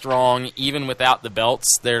independently strong even without the belts.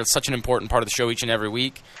 They're such an important part of the show each and every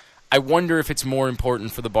week. I wonder if it's more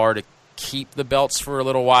important for the Bar to keep the belts for a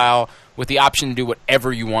little while with the option to do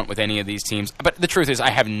whatever you want with any of these teams. But the truth is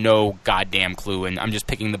I have no goddamn clue, and I'm just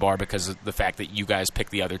picking the Bar because of the fact that you guys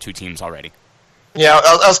picked the other two teams already. Yeah,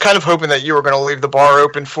 I was kind of hoping that you were going to leave the Bar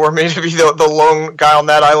open for me to be the lone guy on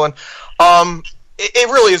that island.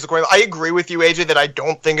 It really is a coin. I agree with you, AJ, that I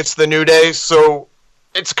don't think it's the New Day, so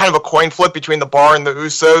it's kind of a coin flip between the Bar and the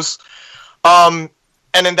Usos.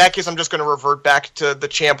 And in that case, I'm just going to revert back to the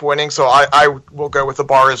champ winning, so I will go with the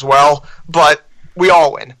Bar as well. But we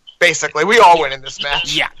all win, basically. We all win in this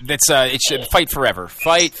match. Yeah, that's it should fight forever.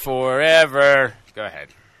 Fight forever. Go ahead.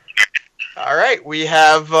 All right, we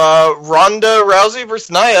have Ronda Rousey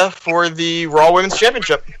versus Nia for the Raw Women's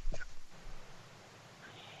Championship.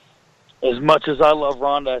 As much as I love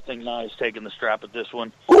Ronda, I think Nia's taking the strap at this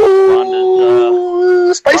one.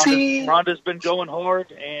 Ooh, spicy. Ronda's been going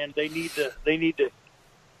hard, and they need to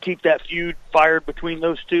keep that feud fired between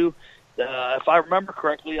those two. If I remember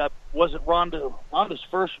correctly, wasn't Ronda's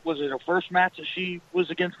first? Was it her first match that she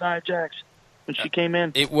was against Nia Jax when she came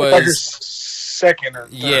in? It was like her second or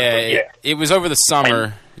third. Yeah, it was over the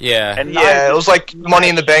summer. And it was like Money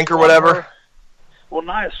in the Bank or whatever. Well,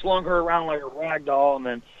 Nia slung her around like a rag doll,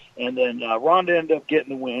 and then Ronda ended up getting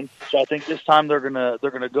the win. So I think this time they're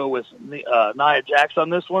gonna go with Nia Jax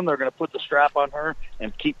on this one. They're gonna put the strap on her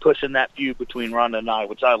and keep pushing that feud between Ronda and Nia,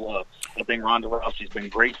 which I love. I think Ronda Rousey's been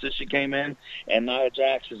great since she came in, and Nia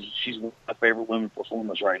Jax she's one of my favorite women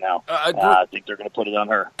performers right now. I think they're gonna put it on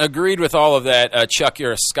her. Agreed with all of that, Chuck.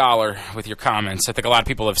 You're a scholar with your comments. I think a lot of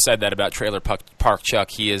people have said that about Trailer Park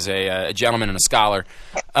Chuck. He is a gentleman and a scholar.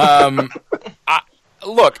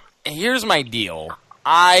 Look, here's my deal.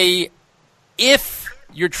 If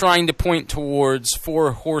you're trying to point towards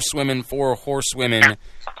four horsewomen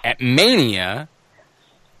at Mania,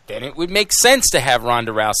 then it would make sense to have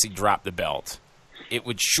Ronda Rousey drop the belt. It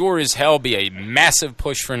would sure as hell be a massive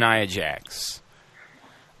push for Nia Jax.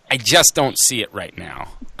 I just don't see it right now.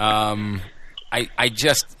 I'm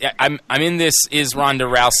in this is Ronda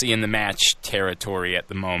Rousey in the match territory at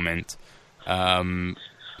the moment.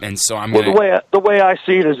 And so I'm the way I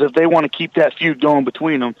see it is if they want to keep that feud going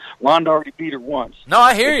between them, Ronda already beat her once. No,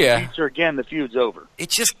 I hear you. If she beats her again, the feud's over. It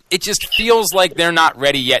just feels like they're not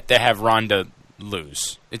ready yet to have Ronda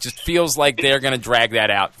lose. It just feels like they're going to drag that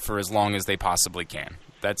out for as long as they possibly can.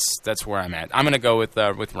 That's where I'm at. I'm going to go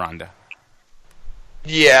with Ronda.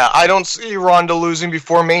 Yeah, I don't see Ronda losing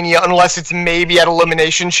before Mania unless it's maybe at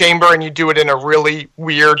Elimination Chamber and you do it in a really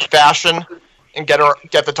weird fashion and get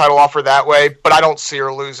the title off her that way. But I don't see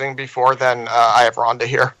her losing before then. I have Ronda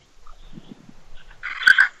here.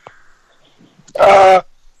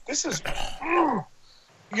 This is,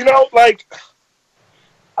 like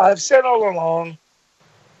I've said all along,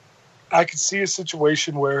 I could see a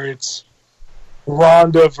situation where it's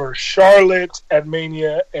Ronda versus Charlotte at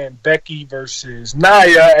Mania and Becky versus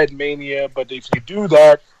Nia at Mania. But if you do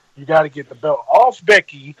that, you got to get the belt off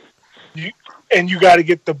Becky. And you got to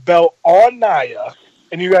get the belt on Nia,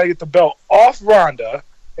 and you got to get the belt off Ronda,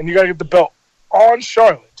 and you got to get the belt on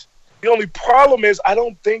Charlotte. The only problem is I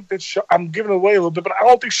don't think that I'm giving it away a little bit, but I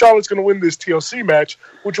don't think Charlotte's going to win this TLC match,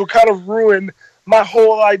 which will kind of ruin my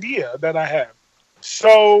whole idea that I have.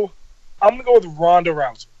 So I'm going to go with Ronda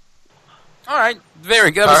Rousey. All right. Very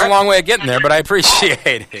good. That was a long way of getting there, but I appreciate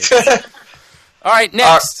it. All right,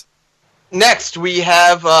 next. Next, we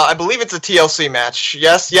have, I believe it's a TLC match.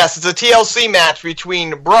 Yes, it's a TLC match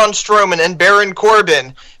between Braun Strowman and Baron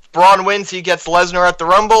Corbin. If Braun wins, he gets Lesnar at the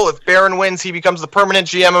Rumble. If Baron wins, he becomes the permanent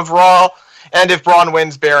GM of Raw. And if Braun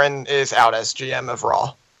wins, Baron is out as GM of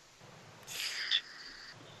Raw.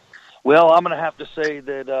 Well, I'm going to have to say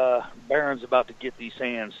that Baron's about to get these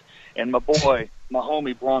hands. And my boy, my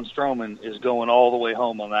homie Braun Strowman is going all the way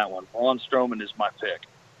home on that one. Braun Strowman is my pick.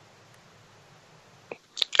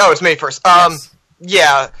 Oh, it's May 1st. Yes.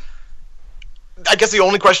 Yeah. I guess the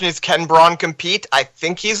only question is, can Braun compete? I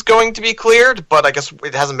think he's going to be cleared, but I guess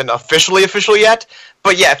it hasn't been official yet.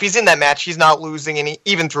 But yeah, if he's in that match, he's not losing any,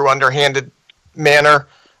 even through underhanded manner.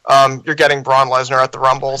 You're getting Braun Lesnar at the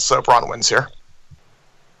Rumble, so Braun wins here.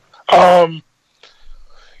 I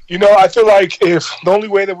feel like if the only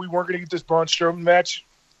way that we weren't going to get this Braun Strowman match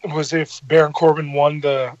was if Baron Corbin won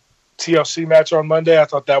the TLC match on Monday. I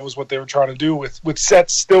thought that was what they were trying to do with Seth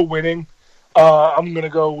still winning. I'm going to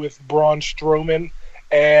go with Braun Strowman,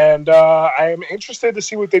 and I am interested to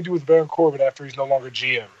see what they do with Baron Corbin after he's no longer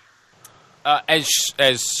GM.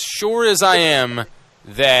 As sure as I am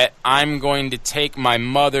that I'm going to take my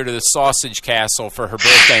mother to the Sausage Castle for her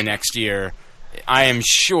birthday next year, I am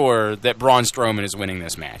sure that Braun Strowman is winning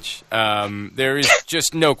this match. There is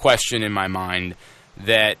just no question in my mind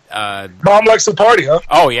that Mom likes to party, huh?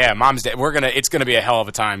 Oh yeah, Mom's dead. It's gonna be a hell of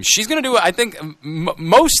a time. She's gonna do it. I think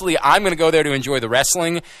mostly I'm gonna go there to enjoy the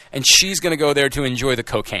wrestling, and she's gonna go there to enjoy the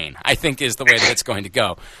cocaine. I think is the way that it's going to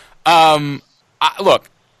go. Look,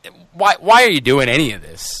 why are you doing any of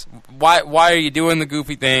this? Why are you doing the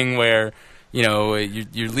goofy thing where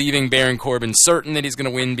you're leaving Baron Corbin certain that he's going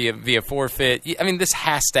to win via forfeit? I mean, this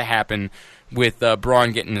has to happen with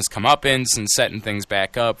Braun getting his comeuppance and setting things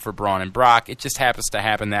back up for Braun and Brock. It just happens to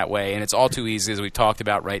happen that way, and it's all too easy, as we talked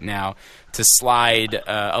about right now, to slide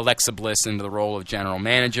Alexa Bliss into the role of general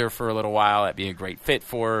manager for a little while. That'd be a great fit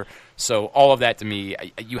for her. So all of that, to me,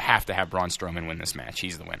 you have to have Braun Strowman win this match.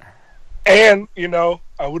 He's the winner. And,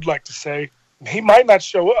 I would like to say he might not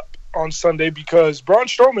show up on Sunday because Braun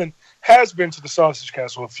Strowman has been to the Sausage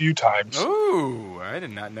Castle a few times. Ooh, I did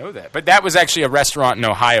not know that. But that was actually a restaurant in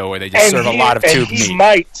Ohio where they just serve a lot of tube meat. He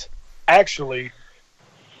might actually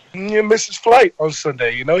miss his flight on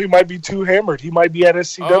Sunday. He might be too hammered. He might be at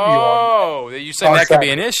SCW. Oh, you said that could be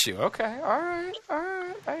an issue. Okay, all right,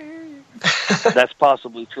 I hear you. That's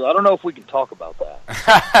possibly true. I don't know if we can talk about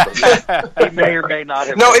that. He may or may not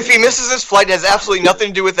have. No, if he misses his flight, it has absolutely nothing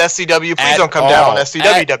to do with SCW. Please don't come down on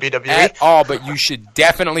SCW, WWE. At all, but you should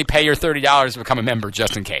definitely pay your $30 to become a member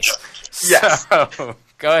just in case. Yes. So,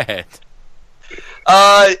 go ahead.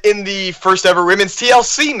 In the first ever women's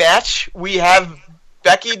TLC match, we have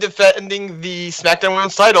Becky defending the SmackDown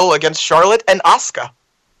Women's title against Charlotte and Asuka.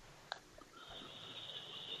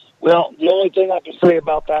 Well, the only thing I can say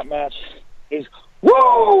about that match is,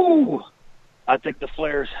 whoa! I think the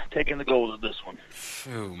Flair's taking the gold of this one.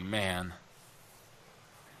 Oh, man.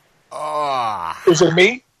 Is it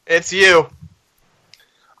me? It's you.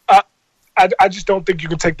 I just don't think you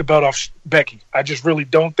can take the belt off Becky. I just really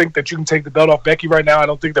don't think that you can take the belt off Becky right now. I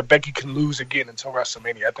don't think that Becky can lose again until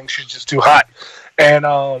WrestleMania. I think she's just too hot. And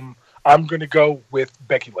I'm going to go with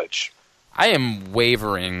Becky Lynch. I am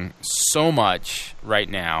wavering so much right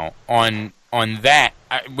now on that,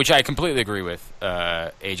 which I completely agree with,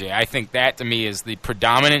 AJ. I think that, to me, is the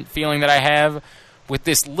predominant feeling that I have with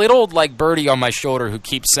this little, birdie on my shoulder who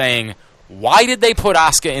keeps saying, why did they put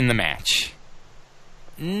Asuka in the match?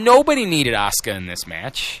 Nobody needed Asuka in this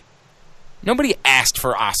match. Nobody asked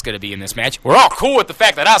for Asuka to be in this match. We're all cool with the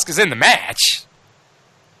fact that Asuka's in the match.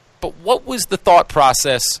 But what was the thought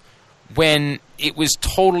process when it was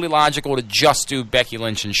totally logical to just do Becky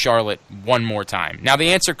Lynch and Charlotte one more time? Now,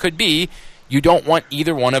 the answer could be you don't want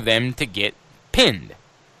either one of them to get pinned.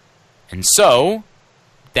 And so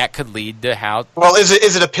that could lead to how... Well, is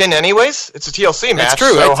it a pin anyways? It's a TLC match. That's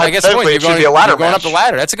true. So I guess the point. It should be a ladder going match. up the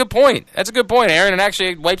ladder. That's a good point. Aaron. It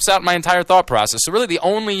actually wipes out my entire thought process. So really the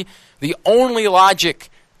only logic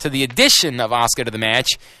to the addition of Asuka to the match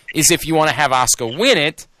is if you want to have Asuka win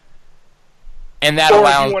it, and that allows...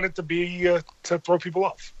 Or if you want it to be to throw people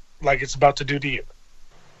off, like it's about to do to you.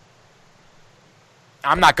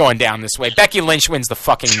 I'm not going down this way. Becky Lynch wins the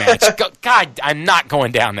fucking match. God, I'm not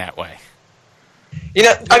going down that way.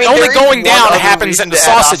 Only going down happens at the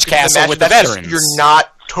Sausage Castle with the veterans. You're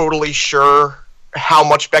not totally sure how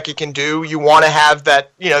much Becky can do. You want to have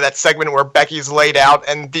that, that segment where Becky's laid out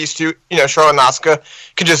and these two, Charlotte and Asuka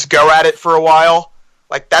can just go at it for a while.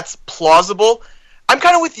 Like, that's plausible. I'm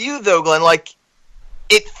kind of with you, though, Glenn. Like,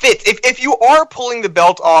 it fits. If you are pulling the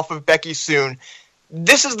belt off of Becky soon,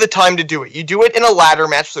 this is the time to do it. You do it in a ladder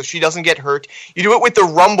match so she doesn't get hurt. You do it with the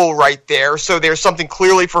Rumble right there so there's something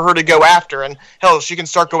clearly for her to go after. And, hell, she can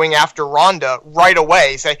start going after Ronda right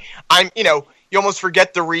away. Say, you almost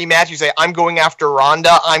forget the rematch. You say, I'm going after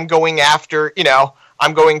Ronda. I'm going after,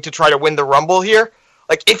 I'm going to try to win the Rumble here.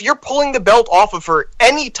 Like, if you're pulling the belt off of her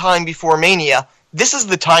any time before Mania, this is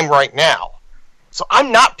the time right now. So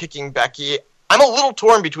I'm not picking Becky. I'm a little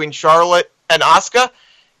torn between Charlotte and Asuka.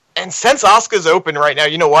 And since Asuka's open right now,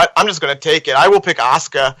 you know what? I'm just going to take it. I will pick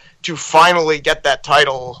Asuka to finally get that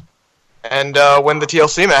title and win the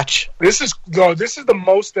TLC match. This is the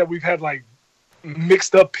most that we've had, like,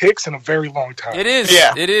 mixed up picks in a very long time. It is.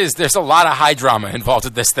 Yeah. It is. There's a lot of high drama involved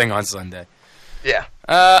with this thing on Sunday. Yeah.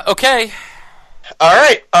 Okay. All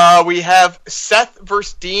right. We have Seth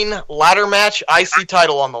versus Dean ladder match, IC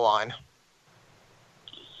title on the line.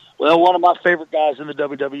 Well, one of my favorite guys in the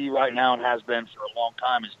WWE right now and has been for a long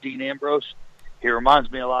time is Dean Ambrose. He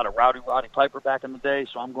reminds me a lot of Roddy Piper back in the day,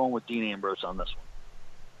 so I'm going with Dean Ambrose on this one.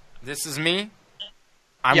 This is me.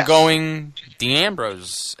 I'm Yes. going Dean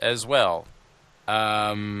Ambrose as well.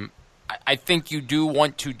 I think you do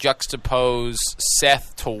want to juxtapose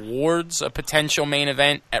Seth towards a potential main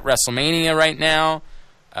event at WrestleMania right now,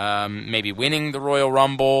 maybe winning the Royal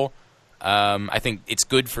Rumble. I think it's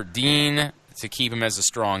good for Dean to keep him as a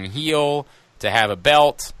strong heel, to have a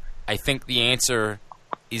belt. I think the answer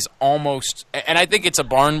is almost, and I think it's a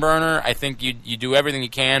barn burner. I think you do everything you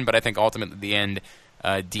can, but I think ultimately at the end,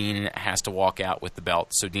 Dean has to walk out with the belt.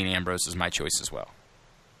 So Dean Ambrose is my choice as well.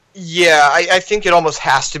 Yeah, I think it almost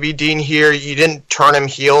has to be Dean here. You didn't turn him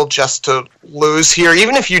heel just to lose here.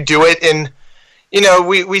 Even if you do it in,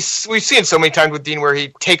 we've seen so many times with Dean where he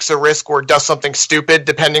takes a risk or does something stupid,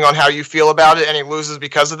 depending on how you feel about it, and he loses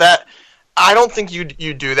because of that. I don't think you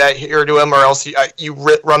do that here to him, or else you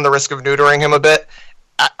run the risk of neutering him a bit.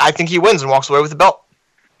 I think he wins and walks away with the belt.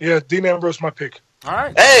 Yeah, Dean Ambrose, my pick. All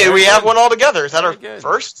right. Hey, we have one all together. Is that our good.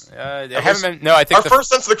 first? I think our first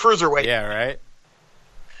since the Cruiserweight. Yeah, right.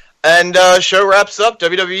 And show wraps up.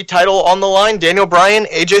 WWE title on the line. Daniel Bryan,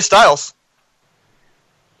 AJ Styles.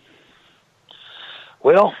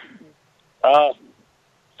 Well,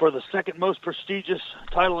 for the second most prestigious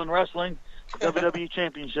title in wrestling, WWE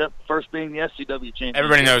Championship, first being the SCW Championship.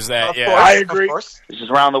 Everybody knows that, Of yeah. course, I agree. Of course. This is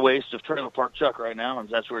around the waist of Trailer Park Chuck right now, and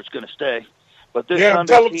that's where it's going to stay. But this Yeah,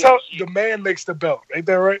 Sunday, tell TLC the man makes the belt. Ain't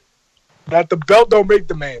that right? Not the belt don't make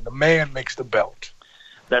the man. The man makes the belt.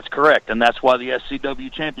 That's correct, and that's why the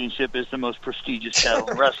SCW Championship is the most prestigious title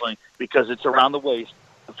in wrestling, because it's around the waist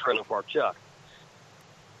of Trailer Park Chuck.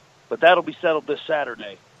 But that'll be settled this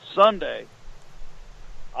Saturday. Sunday,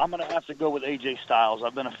 I'm going to have to go with AJ Styles.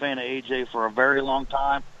 I've been a fan of AJ for a very long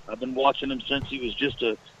time. I've been watching him since he was just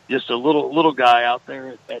a little guy out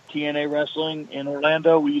there at TNA Wrestling in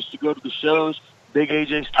Orlando. We used to go to the shows. Big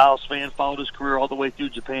AJ Styles fan, followed his career all the way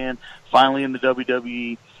through Japan, finally in the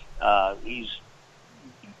WWE. He's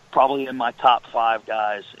probably in my top 5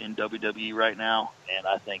 guys in WWE right now, and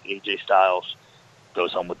I think AJ Styles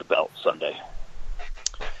goes home with the belt Sunday.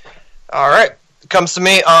 All right. It comes to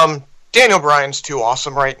me. Daniel Bryan's too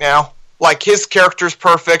awesome right now. Like, his character's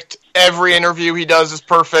perfect. Every interview he does is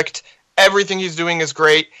perfect. Everything he's doing is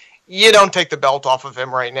great. You don't take the belt off of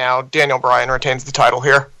him right now. Daniel Bryan retains the title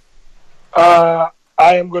here. I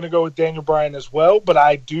am going to go with Daniel Bryan as well, but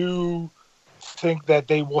I do think that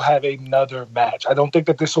they will have another match. I don't think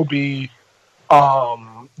that this will be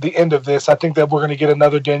the end of this. I think that we're going to get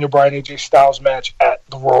another Daniel Bryan AJ Styles match at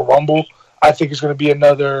the Royal Rumble. I think it's going to be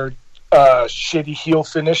another shitty heel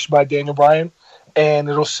finish by Daniel Bryan, and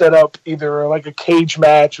it'll set up either like a cage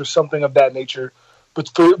match or something of that nature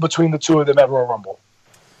between the two of them at Royal Rumble.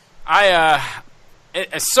 As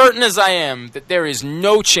certain as I am that there is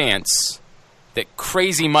no chance that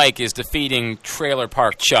Crazy Mike is defeating Trailer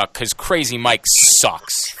Park Chuck, because Crazy Mike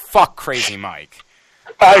sucks. Fuck Crazy Mike.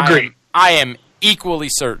 I agree. I am equally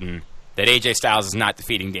certain that AJ Styles is not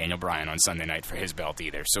defeating Daniel Bryan on Sunday night for his belt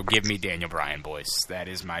either. So give me Daniel Bryan, boys. That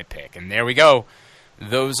is my pick. And there we go.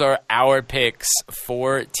 Those are our picks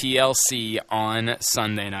for TLC on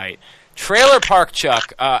Sunday night. Trailer Park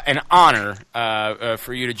Chuck, an honor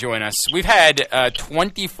for you to join us. We've had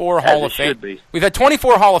 24 Hall of Fame. We've had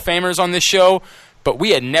 24 Hall of Famers on this show, but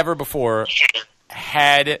we had never before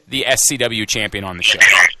had the SCW champion on the show.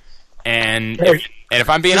 And if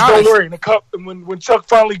I'm being honest, don't worry. In the cup, when Chuck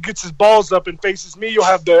finally gets his balls up and faces me, you'll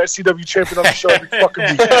have the SCW champion on the show every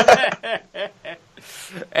fucking week.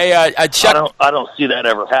 Hey, Chuck. I don't see that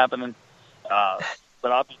ever happening.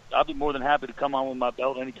 But I'll be more than happy to come on with my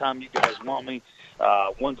belt anytime you guys want me.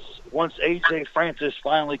 Once AJ Francis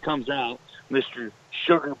finally comes out, Mr.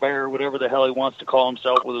 Sugar Bear, whatever the hell he wants to call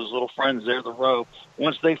himself with his little friends there, the Rope,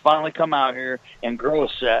 once they finally come out here and grow a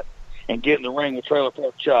set and get in the ring with Trailer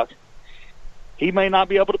Park Chuck, he may not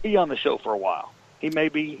be able to be on the show for a while. He may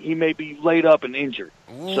be laid up and injured.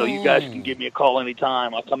 Ooh. So you guys can give me a call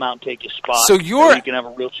anytime. I'll come out and take your spot. So you can have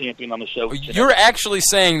a real champion on the show. You're actually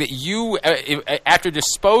saying that you, after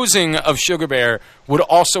disposing of Sugar Bear, would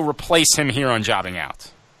also replace him here on Jobbing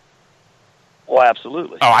Out. Oh,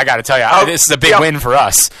 absolutely. Oh, I got to tell you, this is a big win for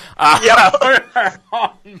us. We're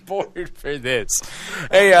on board for this.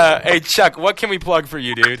 Hey, Chuck, what can we plug for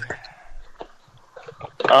you, dude?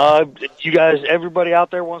 You guys, everybody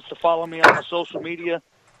out there wants to follow me on my social media.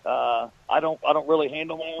 I don't really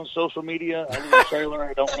handle my own social media. I live in a trailer.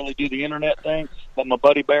 I don't really do the internet thing, but my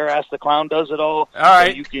buddy Bear Ass the Clown does it all. All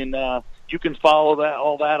right. So you can follow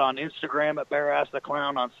all that on Instagram at Bear Ass the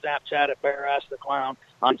Clown, on Snapchat at Bear Ass the Clown,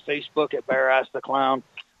 on Facebook at Bear Ass the Clown,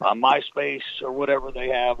 MySpace or whatever they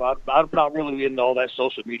have. I'm not really into all that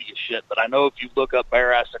social media shit, but I know if you look up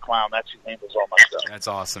Bear Ass the Clown, that's who handles all my stuff. That's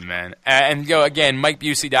awesome, man. And go again,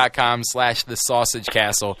 MikeBusey.com/The Sausage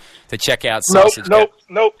Castle to check out Sausage Castle.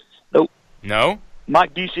 Nope. No?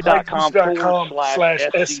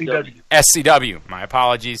 MikeBusey.com/SCW. SCW. My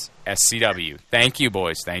apologies. SCW. Thank you,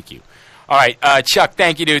 boys. Thank you. All right, Chuck,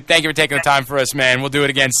 thank you, dude. Thank you for taking the time for us, man. We'll do it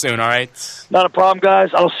again soon, all right? Not a problem,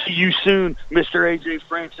 guys. I'll see you soon, Mr. AJ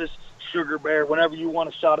Francis, Sugar Bear, whenever you want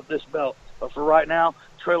a shot at this belt. But for right now,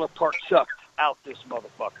 Trailer Park Chuck out this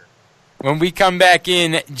motherfucker. When we come back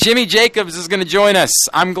in, Jimmy Jacobs is going to join us.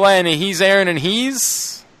 I'm Glenn, and he's Aaron, and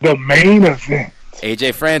he's... the main event.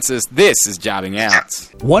 AJ Francis, this is Jobbing Out.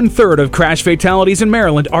 1/3 of crash fatalities in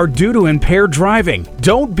Maryland are due to impaired driving.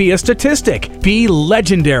 Don't be a statistic. Be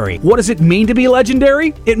legendary. What does it mean to be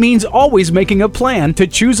legendary? It means always making a plan to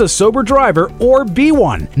choose a sober driver or be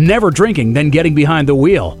one. Never drinking, then getting behind the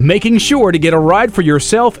wheel. Making sure to get a ride for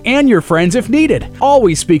yourself and your friends if needed.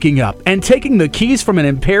 Always speaking up and taking the keys from an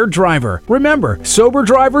impaired driver. Remember, sober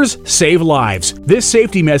drivers save lives. This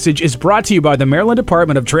safety message is brought to you by the Maryland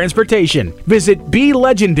Department of Transportation. Visit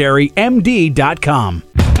BeLegendaryMD.com.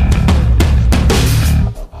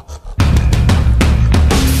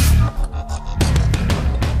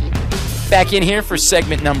 Back in here for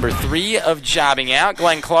segment number 3 of Jobbing Out.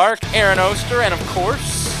 Glenn Clark, Aaron Oster, and of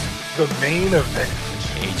course... the main event.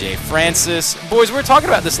 AJ Francis. Boys, we were talking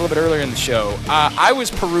about this a little bit earlier in the show. I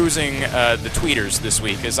was perusing the tweeters this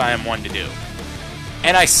week, as I am one to do.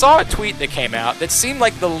 And I saw a tweet that came out that seemed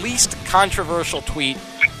like the least controversial tweet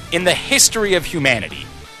in the history of humanity.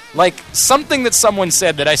 Like, something that someone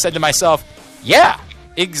said that I said to myself, yeah,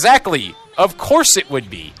 exactly, of course it would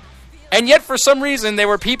be. And yet, for some reason, there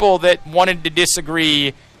were people that wanted to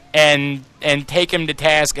disagree and take him to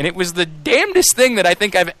task, and it was the damnedest thing that I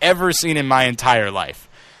think I've ever seen in my entire life.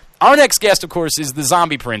 Our next guest, of course, is the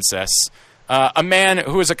Zombie Princess, a man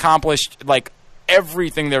who has accomplished, like,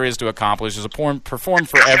 everything there is to accomplish. Has performed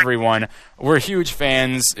for everyone. We're huge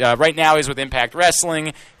fans. Right now he's with Impact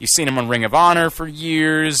Wrestling. You've seen him on Ring of Honor for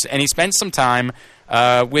years, and he spent some time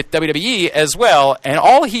with WWE as well. And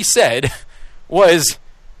all he said was,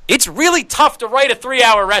 it's really tough to write a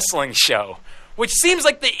 3-hour wrestling show, which seems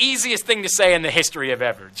like the easiest thing to say in the history of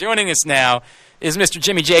ever. Joining us now is Mr.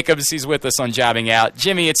 Jimmy Jacobs. He's with us on Jobbing Out.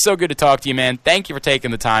 Jimmy, it's so good to talk to you, man. Thank you for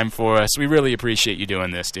taking the time for us. We really appreciate you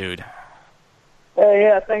doing this, dude. Hey,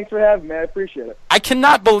 yeah, thanks for having me. I appreciate it. I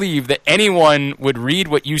cannot believe that anyone would read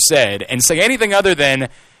what you said and say anything other than,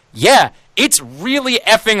 yeah, it's really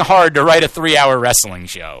effing hard to write a 3-hour wrestling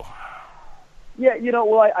show. Yeah,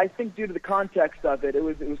 well, I think due to the context of it, it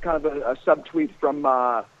was kind of a subtweet from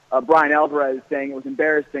Brian Alvarez saying it was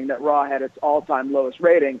embarrassing that Raw had its all-time lowest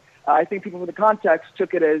rating. I think people with the context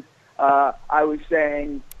took it as I was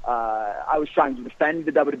saying I was trying to defend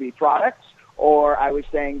the WWE product, or I was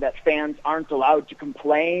saying that fans aren't allowed to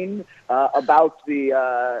complain about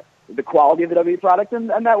the quality of the WWE product, and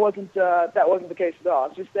that wasn't the case at all. I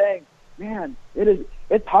was just saying, man,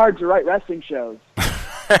 it's hard to write wrestling shows.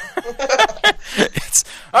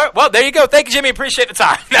 All right, well, there you go. Thank you, Jimmy. Appreciate the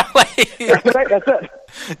time. That's it.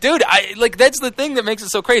 Dude, that's the thing that makes it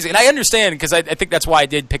so crazy. And I understand, because I think that's why I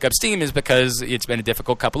did pick up steam, is because it's been a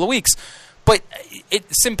difficult couple of weeks. But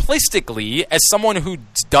simplistically, as someone who's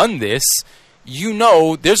done this,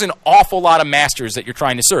 there's an awful lot of masters that you're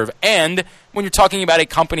trying to serve. And when you're talking about a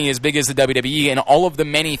company as big as the WWE and all of the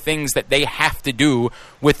many things that they have to do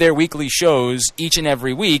with their weekly shows each and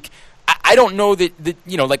every week, I don't know that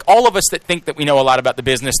like all of us that think that we know a lot about the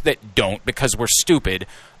business that don't because we're stupid.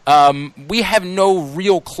 We have no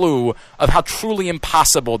real clue of how truly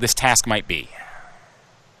impossible this task might be.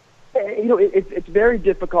 It's very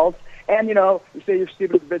difficult, and you say you're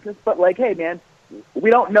stupid at the business, but like, hey, man, we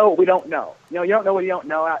don't know what we don't know. You don't know what you don't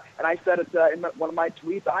know. And I said it in one of my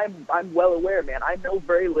tweets. I'm well aware, man. I know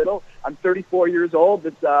very little. I'm 34 years old.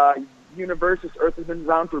 This universe, this Earth has been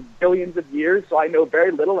around for billions of years, so I know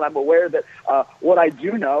very little, and I'm aware that what I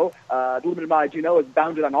do know, the limited amount I do know, is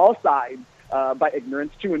bounded on all sides by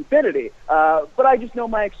ignorance to infinity. But I just know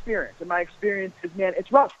my experience, and my experience is, man,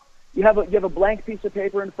 it's rough. You have a blank piece of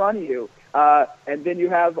paper in front of you, and then you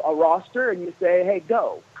have a roster, and you say, "Hey,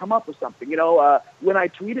 go, come up with something." When I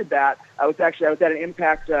tweeted that, I was at an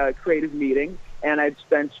Impact creative meeting, and I'd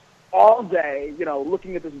spent all day,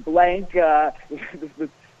 looking at this blank,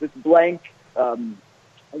 this blank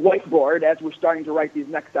whiteboard as we're starting to write these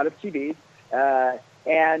next set of TVs.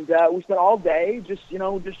 And we spent all day just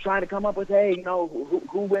trying to come up with, hey, who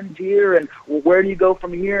wins here, and where do you go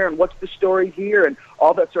from here, and what's the story here, and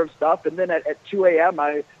all that sort of stuff. And then at 2 a.m.,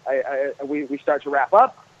 we start to wrap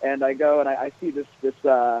up, and I go and I see this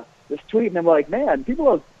tweet, and I'm like, man, people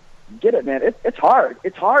don't get it, man. It's hard.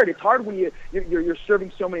 It's hard. It's hard when you're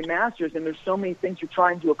serving so many masters, and there's so many things you're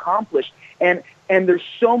trying to accomplish, and there's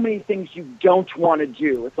so many things you don't want to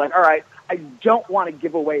do. It's like, all right, I don't want to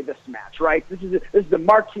give away this match, right? This is a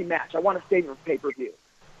marquee match. I want to save it for pay-per-view.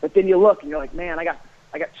 But then you look and you're like, man, I got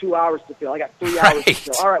 2 hours to fill. I got 3 hours to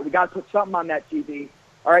fill. All right, we got to put something on that TV.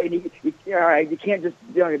 All right, and you can't just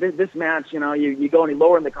this match. You go any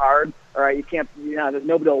lower in the card. All right, you can't.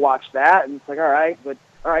 Nobody will watch that. And it's like, all right,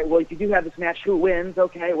 well, if you do have this match, who wins?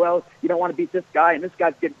 Okay, well, you don't want to beat this guy, and this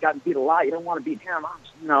guy's gotten beat a lot. You don't want to beat him,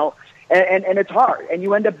 And it's hard. And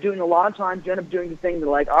you end up doing a lot of times. You end up doing the thing that,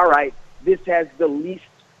 like, all right, this has the least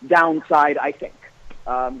downside, I think,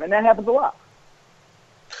 and that happens a lot.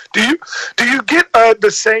 Do you get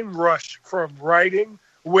the same rush from writing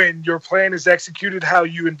when your plan is executed how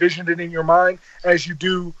you envisioned it in your mind as you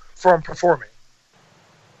do from performing?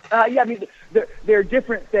 Yeah, I mean, they're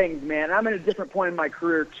different things, man. I'm at a different point in my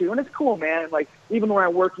career too, and it's cool, man. Like, even when I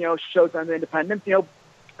work, shows on the independents,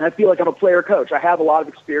 I feel like I'm a player coach. I have a lot of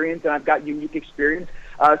experience, and I've got unique experience,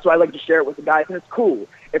 so I like to share it with the guys, and it's cool.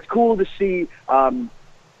 It's cool to see,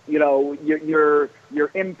 your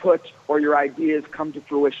input or your ideas come to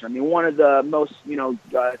fruition. I mean, one of the most,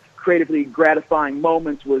 creatively gratifying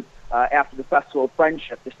moments was after the Festival of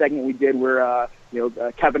Friendship, the segment we did where,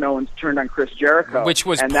 Kevin Owens turned on Chris Jericho, which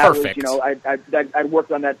was and perfect. That was, I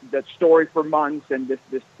worked on that story for months, and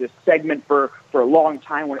this segment for a long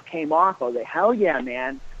time. When it came off, I was like, hell yeah,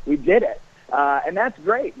 man, we did it, and that's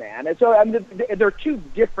great, man. And so, I mean, there are two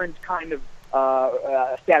different kind of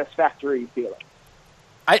satisfactory feeling.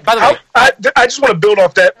 By the way, I just want to build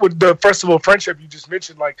off that with the Festival of Friendship you just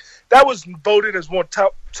mentioned. Like, that was voted as one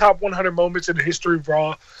top 100 moments in the history of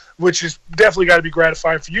Raw, which is definitely got to be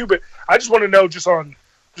gratifying for you. But I just want to know, just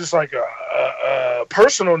like a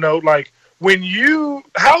personal note, like,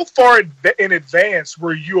 how far in advance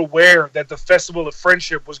were you aware that the Festival of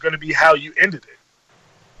Friendship was going to be how you ended it?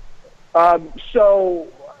 So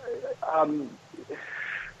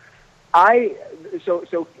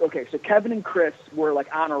Kevin and Chris were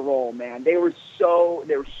like on a roll, man. They were so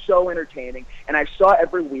entertaining, and I saw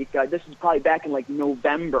every week. This is probably back in like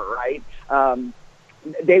November, right?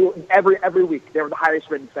 They were every week. They were the highest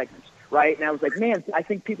rated segments, right? And I was like, man, I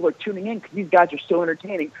think people are tuning in because these guys are so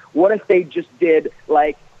entertaining. What if they just did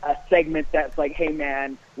like a segment that's like, hey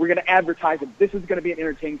man, we're going to advertise it. This is going to be an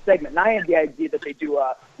entertaining segment. And I had the idea that they do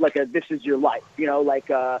a This Is Your Life, like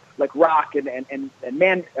Rock and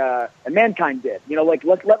Mankind did.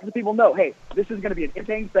 Let the people know, hey, this is going to be an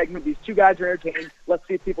entertaining segment. These two guys are entertaining. Let's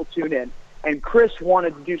see if people tune in. And Chris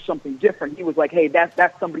wanted to do something different. He was like, hey,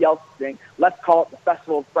 that's somebody else's thing. Let's call it the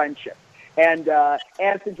Festival of Friendship. And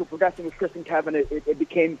as things were progressing with Chris and Kevin, it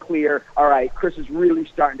became clear, all right, Chris is really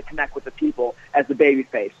starting to connect with the people as the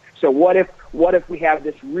babyface. So what if we have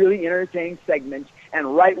this really entertaining segment,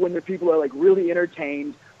 and right when the people are like really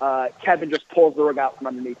entertained, Kevin just pulls the rug out from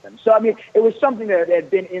underneath them. So I mean, it was something that had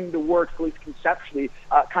been in the works, at least conceptually,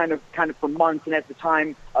 kind of for months, and at the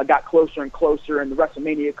time got closer and closer, and the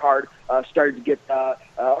WrestleMania card started to get. It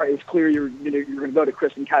was clear you're going to go to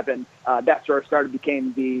Chris and Kevin. That sort of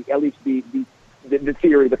became the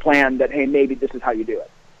theory, the plan that, hey, maybe this is how you do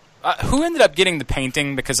it. Who ended up getting the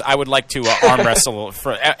painting? Because I would like to arm wrestle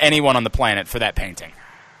for anyone on the planet for that painting.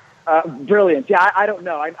 Brilliant. Yeah, I don't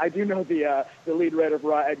know. I do know the lead writer of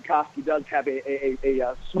Raw, Ed Koskey, does have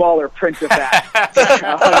a smaller print of that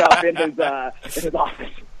hung up in his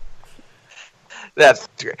office. That's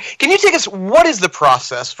great. Can you take us? What is the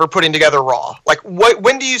process for putting together Raw? Like,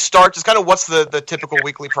 when do you start? Just kind of what's the typical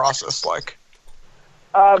weekly process like?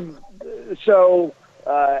 So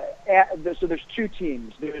there's two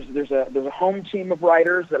teams. There's a home team of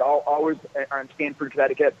writers that always are in Stamford,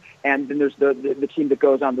 Connecticut, and then there's the team that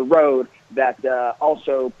goes on the road that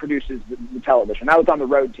also produces the television. I was on the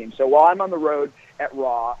road team. So while I'm on the road at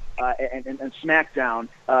Raw and SmackDown,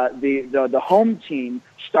 the home team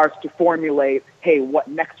starts to formulate, hey, what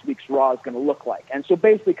next week's Raw is going to look like. And so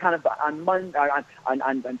basically kind of on Monday,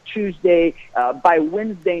 on Tuesday, by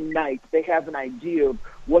Wednesday night, they have an idea of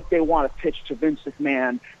what they want to pitch to Vince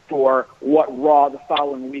McMahon for what Raw the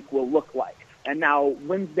following week will look like. And now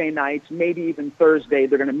Wednesday nights, maybe even Thursday,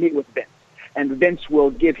 they're going to meet with Vince. And Vince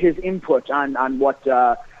will give his input on what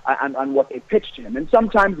they pitched to him. And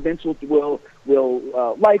sometimes Vince will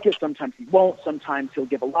like it, sometimes he won't, sometimes he'll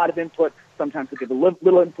give a lot of input, sometimes he'll give a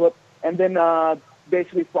little input. And then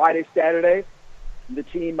basically Friday, Saturday, the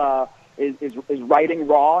team is writing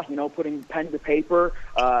Raw, putting pen to paper,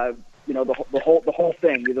 the whole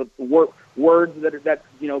thing, the words that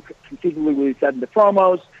conceivably will be said in the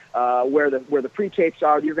promos, where the pre-tapes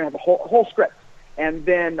are. You're going to have a whole script. And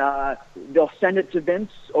then they'll send it to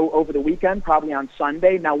Vince over the weekend, probably on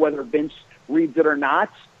Sunday. Now, whether Vince reads it or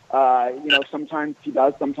not, sometimes he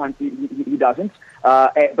does, sometimes he doesn't.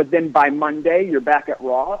 But then by Monday, you're back at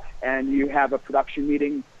Raw, and you have a production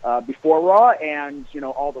meeting before Raw, and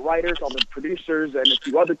all the writers, all the producers, and a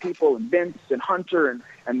few other people, and Vince and Hunter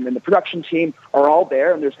and then the production team are all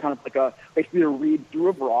there, and there's kind of basically a read through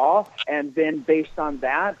of Raw, and then based on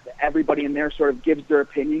that, everybody in there sort of gives their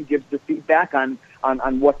opinion, gives their feedback on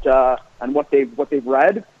what they've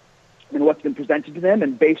read and what's been presented to them,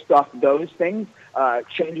 and based off those things,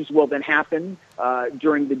 changes will then happen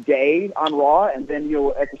during the day on Raw, and then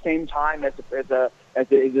at the same time as a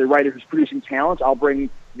writer who's producing talent, I'll bring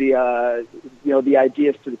the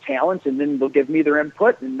ideas to the talent, and then they'll give me their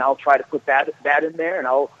input, and I'll try to put that in there, and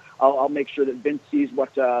I'll make sure that Vince sees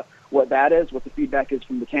what that is, what the feedback is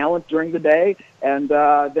from the talent during the day, and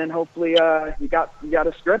then hopefully you got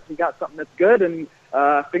a script, you got something that's good, and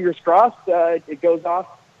fingers crossed it goes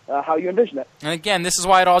off how you envision it. And again, this is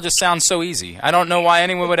why it all just sounds so easy. I don't know why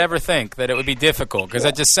anyone would ever think that it would be difficult, because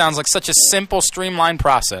it just sounds like such a simple, streamlined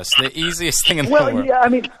process, the easiest thing in the world. Well, yeah, I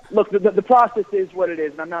mean, look, the process is what it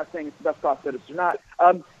is, and I'm not saying it's the best process or not.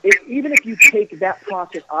 Even if you take that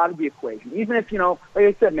process out of the equation, even if, like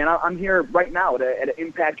I said, man, I'm here right now at an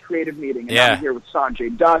Impact Creative meeting, and I'm here with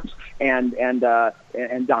Sanjay Dutt and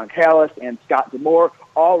Don Callis and Scott D'Amore,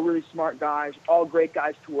 all really smart guys, all great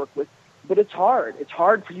guys to work with. But it's hard. It's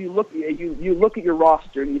hard for you look at your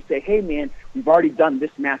roster and you say, hey, man, we've already done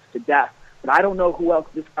this match to death, but I don't know who else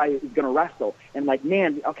this guy is going to wrestle. And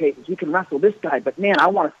man, okay, he can wrestle this guy, but man, I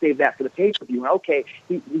want to save that for the pay-per-view. And okay,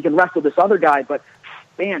 he can wrestle this other guy, but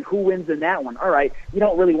man, who wins in that one? All right, you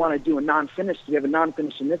don't really want to do a non-finish. You have a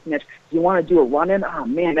non-finish in this match. Do you want to do a run-in? Oh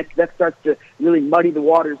man, that starts to really muddy the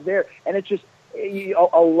waters there. And it's just,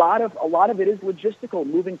 a lot of it is logistical,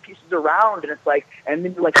 moving pieces around, and it's and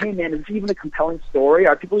then you're like, hey man, is this even a compelling story?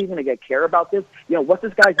 Are people even going to care about this? What's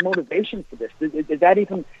this guy's motivation for this? Is that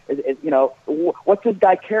even, what's this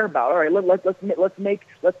guy care about? All right,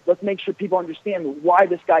 let's make sure people understand why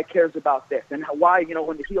this guy cares about this, and why,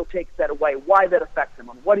 when the heel takes that away, why that affects him,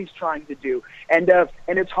 and what he's trying to do, and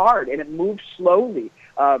it's hard and it moves slowly,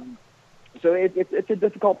 so it's a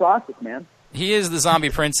difficult process, man. He is the Zombie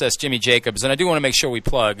Princess, Jimmy Jacobs, and I do want to make sure we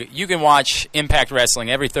plug. You can watch Impact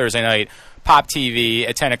Wrestling every Thursday night, Pop TV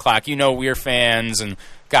at 10 o'clock. We're fans, and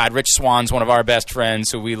God, Rich Swann's one of our best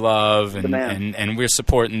friends who we love, and we're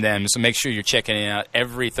supporting them. So make sure you're checking it out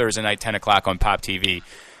every Thursday night, 10 o'clock on Pop TV.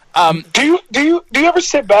 Do you ever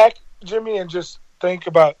sit back, Jimmy, and just think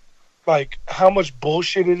about how much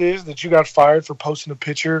bullshit it is that you got fired for posting a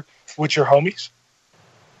picture with your homies?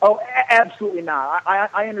 Oh, absolutely not.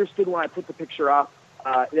 I understood when I put the picture up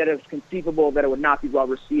that it was conceivable that it would not be well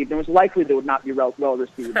received, and it was likely that it would not be well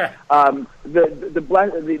received. My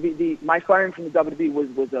firing from the WWE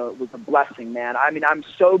was a blessing, man. I mean, I'm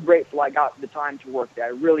so grateful I got the time to work there. I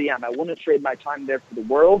really am. I wouldn't trade my time there for the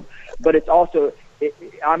world, but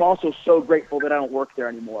I'm also so grateful that I don't work there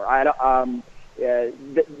anymore.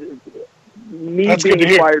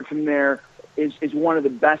 Being fired from there is one of the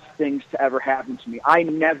best things to ever happen to me. I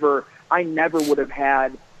never would have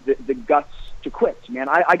had the guts to quit, man.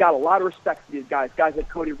 I got a lot of respect for these guys like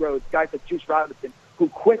Cody Rhodes, guys like Juice Robinson, who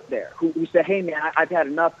quit there, who said, hey, man, I've had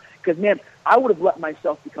enough. Because, man, I would have let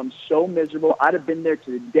myself become so miserable. I'd have been there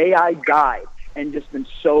to the day I died. and just been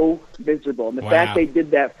so miserable. And the fact they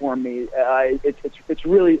did that for me, it's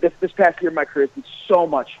really this past year of my career has been so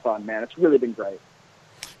much fun, man. It's really been great.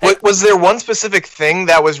 Was there one specific thing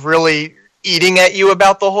that was really eating at you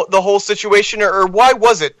about the whole situation, or why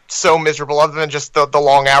was it so miserable, other than just the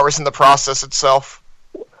long hours in the process itself?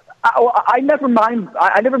 I never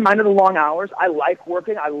minded the long hours. I like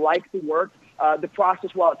working. I like the work. The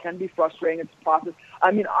process, while it can be frustrating, it's a process.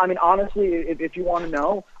 I mean, honestly, if you want to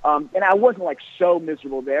know, and I wasn't like so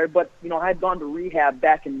miserable there, but I had gone to rehab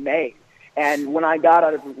back in May. And when I got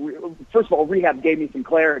out of, first of all, rehab gave me some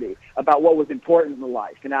clarity about what was important in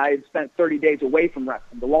life. And I had spent 30 days away from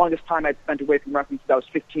wrestling, the longest time I'd spent away from wrestling since I was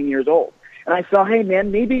 15 years old. And I thought, hey,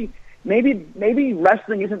 man, maybe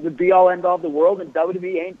wrestling isn't the be-all, end-all of the world, and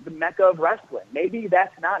WWE ain't the mecca of wrestling. Maybe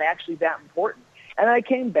that's not actually that important. And I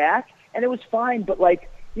came back, and it was fine, but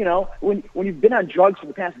when you've been on drugs for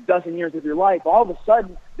the past dozen years of your life, all of a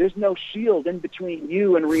sudden there's no shield in between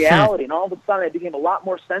you and reality, and all of a sudden I became a lot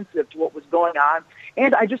more sensitive to what was going on,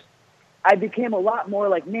 and I became a lot more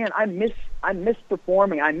like, man, I miss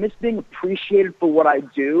performing. I miss being appreciated for what I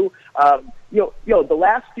do. The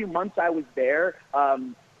last few months I was there,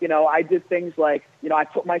 I did things like, I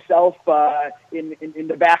put myself in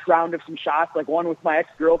the background of some shots, like one with my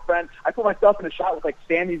ex-girlfriend. I put myself in a shot with, like,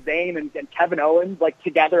 Sami Zayn and Kevin Owens, like,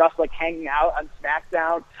 together, us, like, hanging out on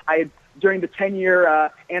SmackDown. During the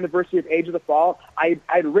 10-year anniversary of Age of the Fall,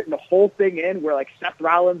 I'd written a whole thing in where, like, Seth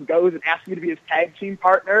Rollins goes and asks me to be his tag team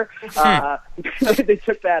partner. They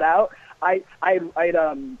took that out. I'd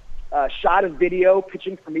shot a video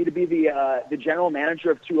pitching for me to be the general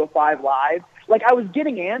manager of 205 Live. Like, I was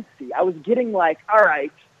getting antsy. I was getting like, all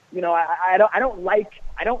right, I don't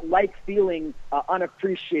like feeling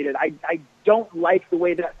unappreciated. I don't like the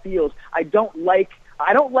way that feels. I don't like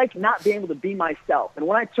not being able to be myself. And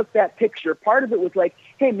when I took that picture, part of it was like,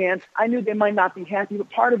 hey, man, I knew they might not be happy, but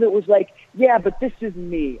part of it was like, yeah, but this is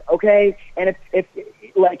me, okay? And if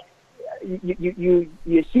like,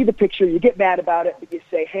 you see the picture, you get mad about it, but you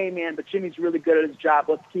say, hey, man, but Jimmy's really good at his job.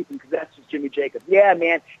 Let's keep him because that's just Jimmy Jacobs. Yeah,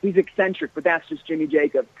 man, he's eccentric, but that's just Jimmy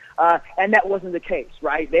Jacobs. And that wasn't the case,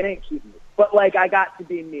 right? They didn't keep me. But, like, I got to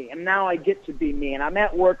be me, and now I get to be me. And I'm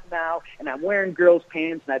at work now, and I'm wearing girls'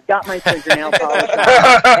 pants, and I've got my fingernail polish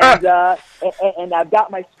on, and I've got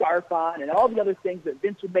my scarf on, and all the other things that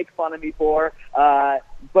Vince would make fun of me for.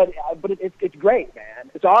 But it's great, man.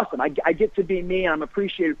 It's awesome. I get to be me, and I'm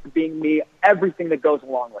appreciated for being me, everything that goes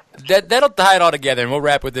along with it. That'll tie it all together, and we'll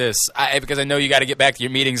wrap with this, because I know you got to get back to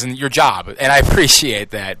your meetings and your job, and I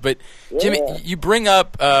appreciate that. But, Jimmy, you bring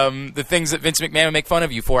up the things that Vince McMahon would make fun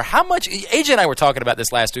of you for. How much – AJ and I were talking about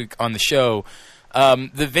this last week on the show,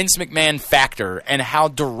 the Vince McMahon factor and how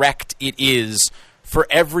direct it is for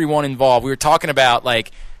everyone involved. We were talking about,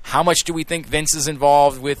 like, how much do we think Vince is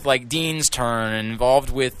involved with, like, Dean's turn and involved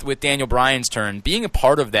with Daniel Bryan's turn? Being a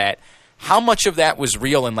part of that, how much of that was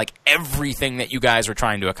real in, like, everything that you guys were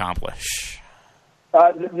trying to accomplish?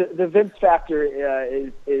 The Vince factor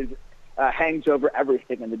is hangs over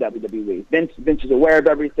everything in the WWE. Vince is aware of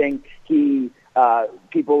everything.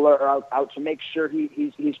 People are out to make sure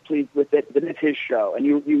he's pleased with it. But it's his show, and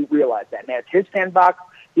you realize that. And it's his sandbox.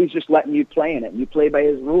 He's just letting you play in it, and you play by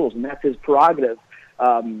his rules, and that's his prerogative.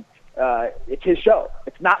 It's his show.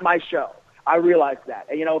 It's not my show. I realize that.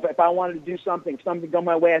 And, if I wanted to do something, if something go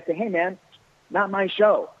my way, I'd say, hey, man, not my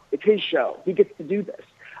show. It's his show. He gets to do this.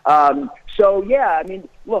 So, yeah, I mean,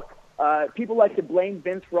 look, people like to blame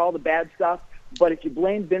Vince for all the bad stuff, but if you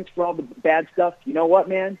blame Vince for all the bad stuff, you know what,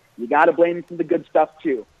 man? You got to blame him for the good stuff,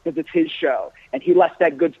 too, because it's his show. And he lets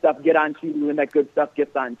that good stuff get on TV when that good stuff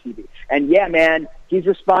gets on TV. And, yeah, man, he's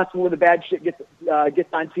responsible when the bad shit gets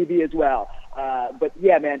on TV as well. But,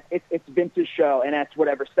 yeah, man, it's Vince's show, and that's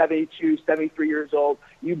whatever, 72, 73 years old.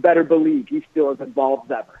 You better believe he's still as involved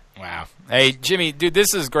as ever. Wow. Hey, Jimmy, dude,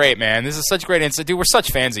 this is great, man. This is such great insight. Dude, we're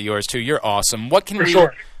such fans of yours, too. You're awesome. What can we...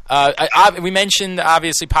 Sure. We mentioned,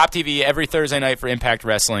 obviously, Pop TV every Thursday night for Impact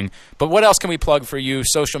Wrestling. But what else can we plug for you?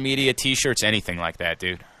 Social media, T-shirts, anything like that,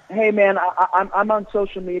 dude? Hey, man, I'm on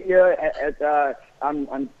social media. I'm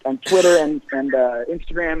on Twitter and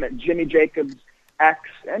Instagram at Jimmy Jacobs X.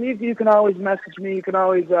 And you can always message me. You can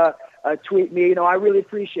always tweet me. I really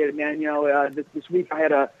appreciate it, man. This week I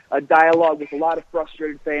had a dialogue with a lot of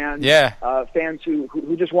frustrated fans. Yeah. Fans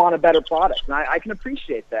who just want a better product. And I can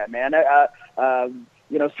appreciate that, man.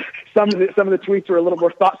 Some of the tweets are a little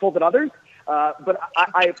more thoughtful than others, but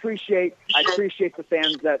I appreciate the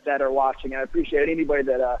fans that are watching. I appreciate anybody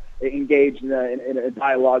that engaged in a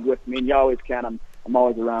dialogue with me. And you always can. I'm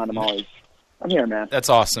always around. I'm always I'm here, man. That's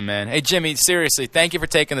awesome, man. Hey, Jimmy, seriously, thank you for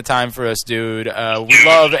taking the time for us, dude. We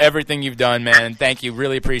love everything you've done, man. Thank you.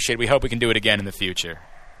 Really appreciate it. We hope we can do it again in the future.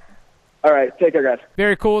 All right. Take care, guys.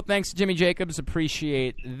 Very cool. Thanks, Jimmy Jacobs.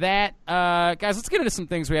 Appreciate that. Guys, let's get into some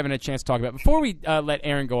things we haven't had a chance to talk about. Before we let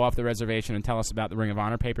Aaron go off the reservation and tell us about the Ring of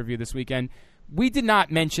Honor pay-per-view this weekend, we did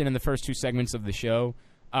not mention in the first 2 segments of the show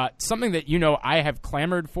something that I have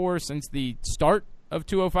clamored for since the start of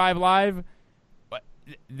 205 Live.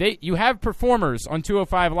 You have performers on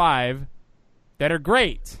 205 Live that are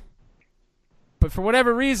great, but for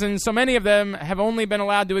whatever reason, so many of them have only been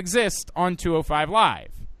allowed to exist on 205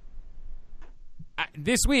 Live.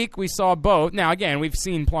 This week, we saw both. Now, again, we've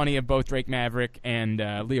seen plenty of both Drake Maverick and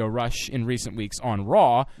Lio Rush in recent weeks on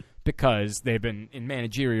Raw because they've been in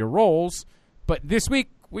managerial roles. But this week,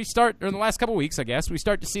 or the last couple weeks, I guess, we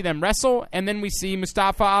start to see them wrestle, and then we see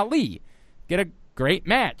Mustafa Ali get a great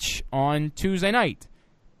match on Tuesday night.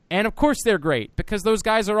 And, of course, they're great because those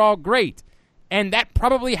guys are all great. And that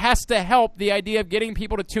probably has to help the idea of getting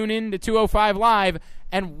people to tune in to 205 Live.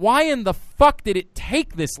 And why in the fuck did it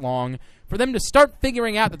take this long for them to start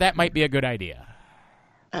figuring out that might be a good idea?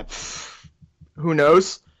 Who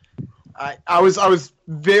knows? I was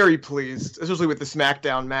very pleased, especially with the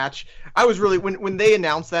SmackDown match. I was really, when they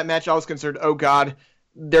announced that match, I was concerned, oh God,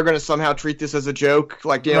 they're going to somehow treat this as a joke,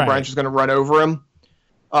 like Daniel Bryan's just going to run over him.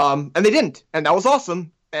 And they didn't, and that was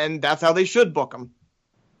awesome, and that's how they should book them.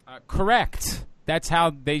 Correct. That's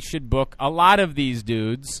how they should book a lot of these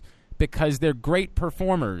dudes, because they're great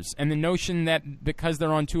performers. And the notion that because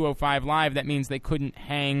they're on 205 Live, that means they couldn't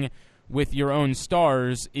hang with your own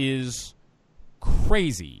stars is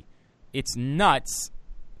crazy. It's nuts.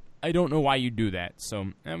 I don't know why you do that. So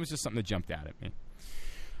that was just something that jumped out at me.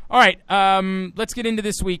 All right, let's get into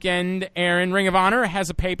this weekend. Aaron, Ring of Honor has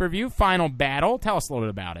a pay-per-view, Final Battle. Tell us a little bit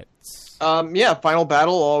about it. Final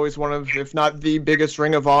Battle, always one of, if not the biggest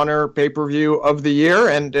Ring of Honor pay-per-view of the year,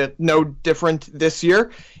 and no different this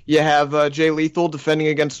year. You have Jay Lethal defending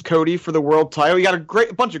against Cody for the world title. You got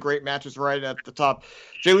a bunch of great matches right at the top.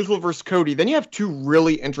 Jay Lethal versus Cody. Then you have 2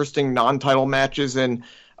 really interesting non-title matches in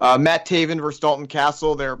Matt Taven versus Dalton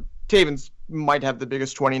Castle. Taven's might have the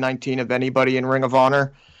biggest 2019 of anybody in Ring of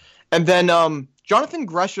Honor. And then Jonathan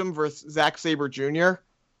Gresham versus Zack Sabre Jr.,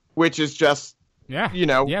 which is just, sign me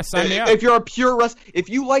up. If you're a pure if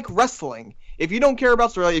you like wrestling, if you don't care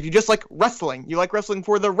about story, if you just like wrestling, you like wrestling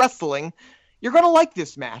for the wrestling, you're going to like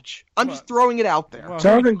this match. I'm just throwing it out there.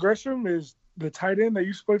 Jonathan Gresham is the tight end that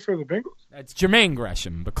used to play for the Bengals? That's Jermaine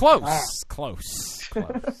Gresham, but close. Close.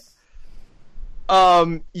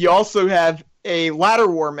 You also have a Ladder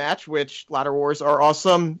War match, which Ladder Wars are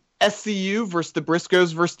awesome. SCU versus the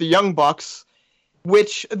Briscoes versus the Young Bucks,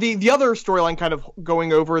 which the other storyline kind of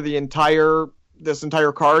going over this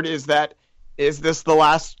entire card is this the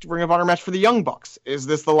last Ring of Honor match for the Young Bucks? Is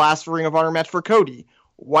this the last Ring of Honor match for Cody?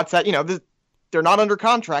 What's that? They're not under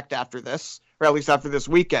contract after this, or at least after this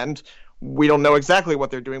weekend. We don't know exactly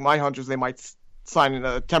what they're doing. My hunch is they might sign in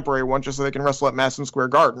a temporary one just so they can wrestle at Madison Square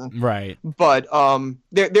Garden. Right. But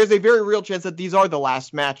there's a very real chance that these are the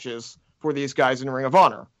last matches for these guys in Ring of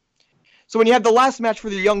Honor. So when you have the last match for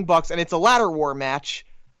the Young Bucks and it's a Ladder War match,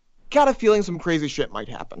 got a feeling some crazy shit might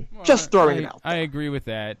happen. Well, just throwing it out there. I agree with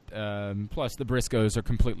that. Plus, the Briscoes are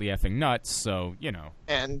completely effing nuts, so,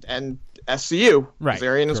 And SCU, right,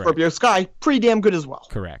 Kazarian and Scorpio Sky, pretty damn good as well.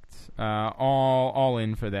 Correct. All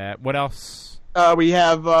in for that. What else? We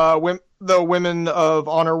have the Women of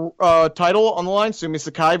Honor title on the line. Sumi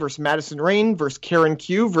Sakai versus Madison Rayne versus Karen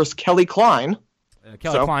Q versus Kelly Klein.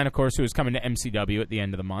 Kelly Klein, of course, who is coming to MCW at the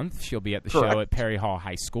end of the month. She'll be at the show at Perry Hall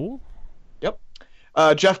High School. Yep.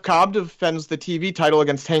 Jeff Cobb defends the TV title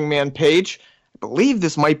against Hangman Page. I believe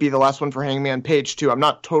this might be the last one for Hangman Page, too. I'm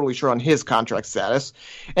not totally sure on his contract status.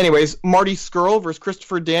 Anyways, Marty Scurll versus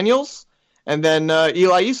Christopher Daniels. And then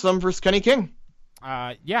Eli Isom versus Kenny King.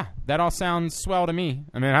 That all sounds swell to me.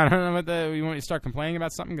 I mean, I don't know you want to start complaining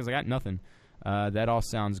about something because I got nothing. That all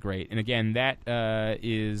sounds great. And again, that's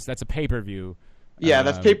a pay-per-view. Yeah,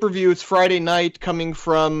 that's pay-per-view. It's Friday night coming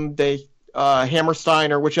from the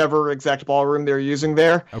Hammerstein or whichever exact ballroom they're using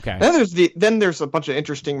there. Okay. Then there's a bunch of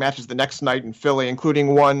interesting matches the next night in Philly,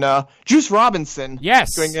 including one Juice Robinson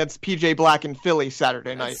going against PJ Black in Philly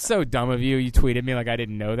Saturday night. That's so dumb of you. You tweeted me like I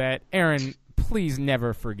didn't know that. Aaron, please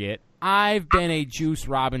never forget. I've been a Juice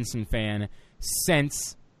Robinson fan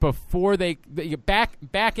since before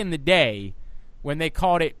back in the day when they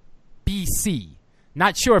called it BC.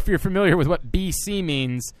 Not sure if you're familiar with what BC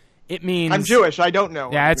means. It means... I'm Jewish. I don't know.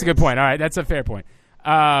 Yeah, that's a good point. All right, that's a fair point.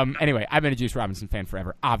 Anyway, I've been a Juice Robinson fan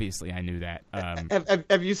forever. Obviously, I knew that.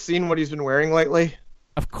 Have you seen what he's been wearing lately?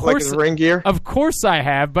 Of course, like his ring gear. Of course I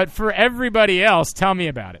have, but for everybody else, tell me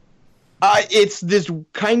about it. It's this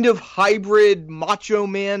kind of hybrid Macho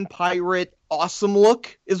Man pirate awesome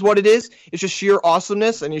look is what it is. It's just sheer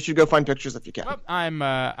awesomeness, and you should go find pictures if you can. Well,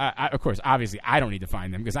 of course, obviously, I don't need to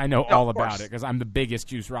find them because I know all about it because I'm the biggest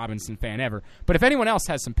Juice Robinson fan ever. But if anyone else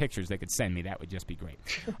has some pictures they could send me, that would just be great.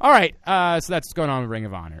 All right, so that's what's going on with Ring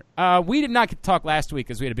of Honor. We did not get to talk last week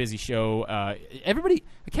because we had a busy show. I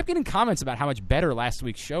kept getting comments about how much better last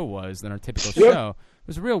week's show was than our typical show. It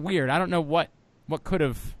was real weird. I don't know what could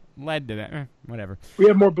have led to that. Whatever. We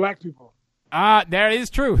have more black people. That is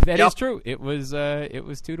true. That is true. It was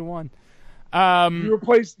 2-1. You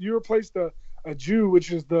replaced a Jew,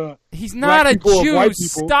 which is the he's not a Jew.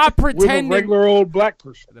 Stop pretending. With a regular old black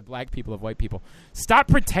person. The black people of white people. Stop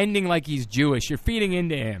pretending like he's Jewish. You're feeding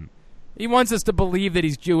into him. He wants us to believe that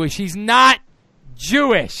he's Jewish. He's not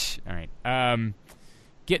Jewish. All right.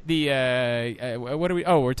 Get the what are we?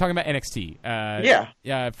 Oh, we're talking about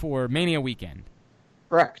NXT. For Mania weekend.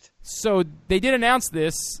 Correct. So they did announce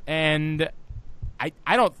this, and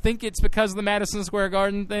I don't think it's because of the Madison Square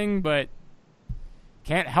Garden thing, but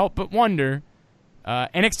can't help but wonder.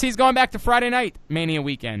 NXT's going back to Friday night Mania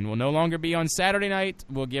weekend. Will no longer be on Saturday night.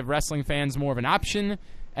 We'll give wrestling fans more of an option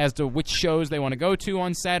as to which shows they want to go to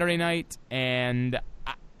on Saturday night, and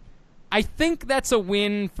I think that's a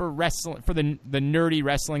win for the nerdy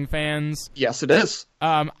wrestling fans. Yes, it is.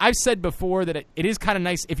 I've said before that it is kind of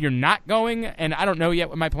nice if you're not going, and I don't know yet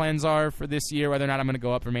what my plans are for this year, whether or not I'm going to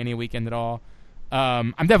go up for Mania weekend at all.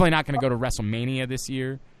 I'm definitely not going to go to WrestleMania this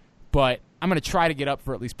year, but I'm going to try to get up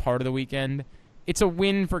for at least part of the weekend. It's a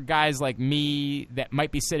win for guys like me that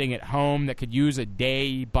might be sitting at home that could use a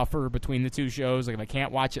day buffer between the two shows. Like if I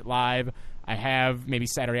can't watch it live, I have maybe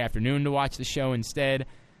Saturday afternoon to watch the show instead.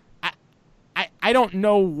 I don't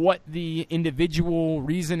know what the individual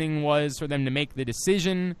reasoning was for them to make the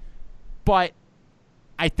decision, but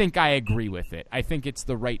I think I agree with it. I think it's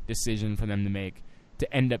the right decision for them to make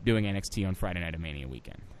to end up doing NXT on Friday night of Mania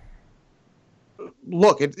weekend.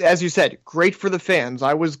 Look, as you said, great for the fans.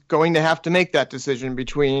 I was going to have to make that decision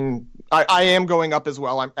between... I am going up as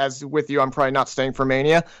well. As with you, I'm probably not staying for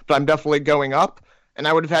Mania, but I'm definitely going up, and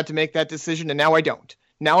I would have had to make that decision, and now I don't.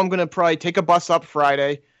 Now I'm going to probably take a bus up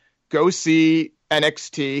Friday, go see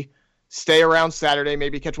NXT, stay around Saturday,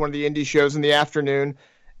 maybe catch one of the indie shows in the afternoon,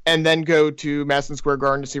 and then go to Madison Square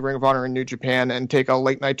Garden to see Ring of Honor in New Japan and take a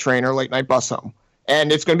late-night train or late-night bus home.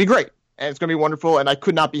 And it's going to be great, and it's going to be wonderful, and I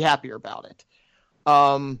could not be happier about it.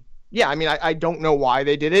 I don't know why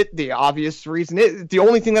they did it. The obvious reason is the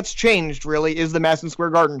only thing that's changed, really, is the Madison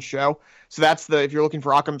Square Garden show. So that's if you're looking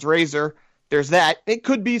for Occam's Razor, there's that. It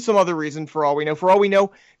could be some other reason for all we know. For all we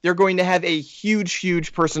know, they're going to have a huge,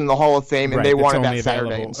 huge person in the Hall of Fame, and they wanted that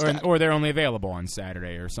Saturday instead. Or they're only available on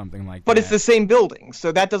Saturday or something like that. But it's the same building,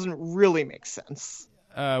 so that doesn't really make sense.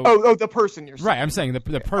 The person you're saying. Right, I'm saying the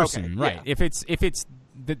person, okay, right. Yeah. If it's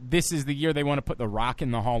this is the year they want to put The Rock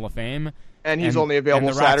in the Hall of Fame, and he's only available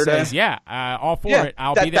and The Rock Saturday. Says, all for it.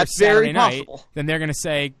 I'll be there Saturday night. Possible. Then they're going to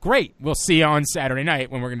say, great, we'll see you on Saturday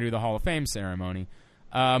night when we're going to do the Hall of Fame ceremony.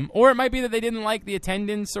 Or it might be that they didn't like the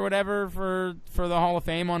attendance or whatever for the Hall of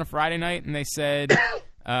Fame on a Friday night, and they said,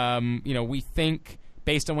 we think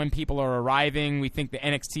based on when people are arriving, we think the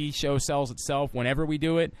NXT show sells itself whenever we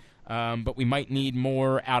do it. But we might need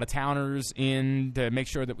more out-of-towners in to make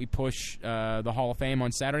sure that we push the Hall of Fame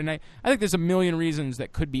on Saturday night. I think there's a million reasons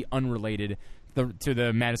that could be unrelated to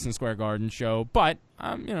the Madison Square Garden show. But,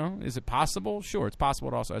 is it possible? Sure, it's possible.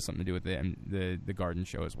 It also has something to do with the Garden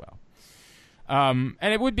show as well. And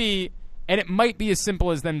it might be as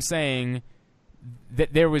simple as them saying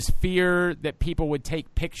that there was fear that people would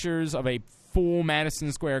take pictures of a full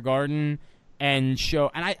Madison Square Garden and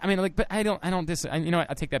show, and I don't disagree. You know what?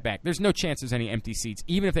 I'll take that back. There's no chance there's any empty seats,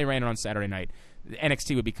 even if they ran it on Saturday night.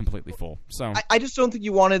 NXT would be completely full. So I just don't think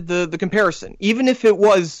you wanted the comparison, even if it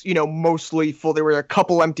was mostly full. There were a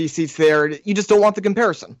couple empty seats there. You just don't want the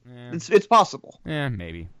comparison. Yeah. It's possible. Yeah,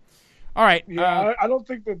 maybe. All right. Yeah, I don't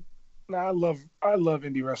think that. No, I love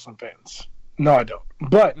indie wrestling fans. No, I don't.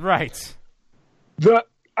 But right.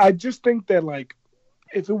 I just think that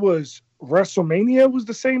if it was WrestleMania was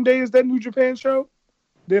the same day as that New Japan show,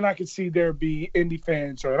 then I could see there be indie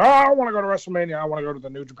fans saying, I don't want to go to WrestleMania. I want to go to the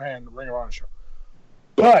New Japan Ring of Honor show.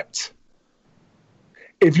 But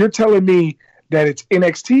if you're telling me that it's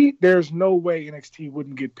NXT, there's no way NXT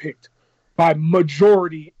wouldn't get picked by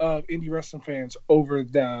majority of indie wrestling fans over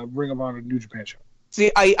the Ring of Honor New Japan show. See,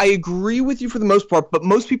 I agree with you for the most part, but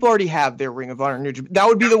most people already have their Ring of Honor New Japan. That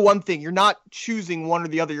would be the one thing. You're not choosing one or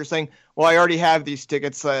the other. You're saying, well, I already have these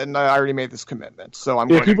tickets, and I already made this commitment. So I'm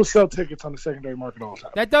going people sell tickets on the secondary market all the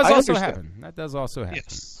time. That does also happen. That does also happen.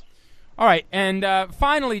 Yes. All right, and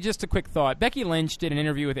finally, just a quick thought. Becky Lynch did an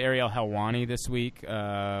interview with Ariel Helwani this week,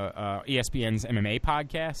 ESPN's MMA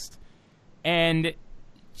podcast, and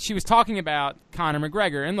she was talking about Conor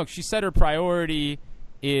McGregor. And look, she said her priority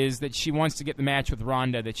is that she wants to get the match with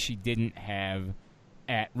Ronda that she didn't have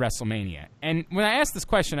at WrestleMania. And when I asked this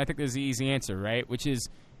question, I think there's the easy answer, right? Which is,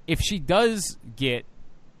 if she does get,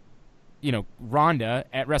 Ronda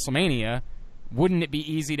at WrestleMania, wouldn't it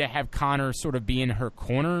be easy to have Conor sort of be in her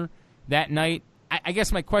corner that night? I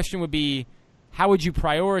guess my question would be, how would you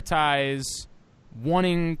prioritize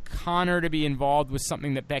wanting Conor to be involved with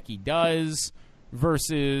something that Becky does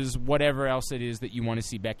versus whatever else it is that you want to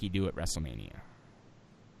see Becky do at WrestleMania?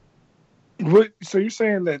 So you're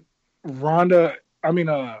saying that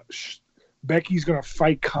Becky's going to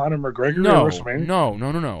fight Conor McGregor at WrestleMania?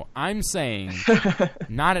 No. I'm saying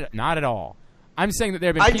not at all. I'm saying that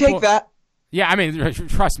there have been people... I take that. Yeah, I mean,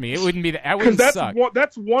 trust me, it wouldn't be that. That wouldn't suck.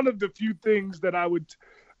 That's one of the few things that I would...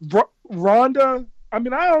 Ronda... I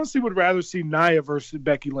mean, I honestly would rather see Nia versus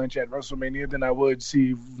Becky Lynch at WrestleMania than I would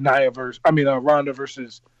see Ronda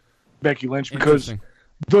versus Becky Lynch, because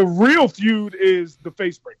the real feud is the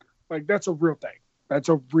face breaker. Like, that's a real thing. That's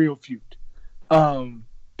a real feud.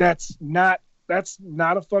 That's not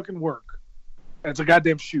a fucking work. That's a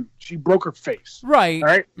goddamn shoot. She broke her face.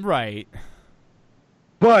 Right.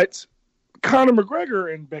 But Conor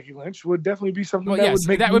McGregor and Becky Lynch would definitely be something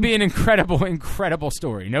would be an incredible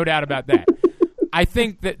story. No doubt about that. I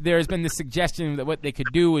think that there's been the suggestion that what they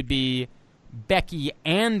could do would be Becky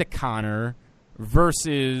and Conor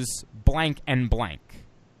versus blank and blank,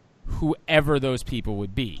 whoever those people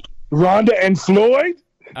would be. Ronda and Floyd?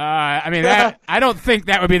 I don't think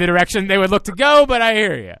that would be the direction they would look to go, but I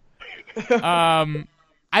hear you.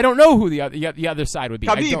 I don't know who the other side would be.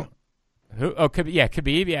 Khabib. Khabib. Yeah,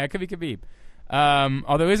 Khabib. Yeah, it could be Khabib.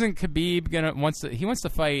 Although isn't Khabib wants to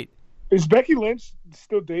fight? Is Becky Lynch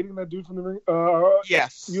still dating that dude from the ring?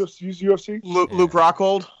 Yes. UFC? Luke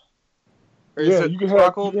Rockhold. Yeah, you can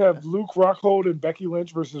have Luke Rockhold and Becky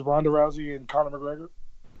Lynch versus Ronda Rousey and Conor McGregor.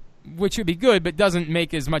 Which would be good, but doesn't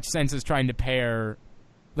make as much sense as trying to pair.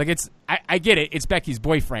 Like, I get it. It's Becky's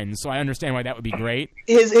boyfriend, so I understand why that would be great.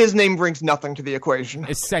 His name brings nothing to the equation.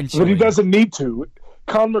 Essentially. But he doesn't need to.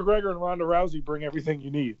 Conor McGregor and Ronda Rousey bring everything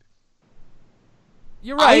you need.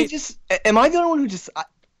 You're right. Am I the only one who just...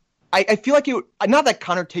 I feel like not that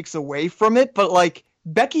Conor takes away from it, but, like,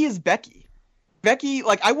 Becky is Becky. Becky,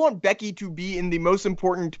 like, I want Becky to be in the most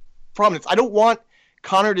important prominence. I don't want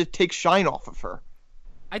Conor to take shine off of her.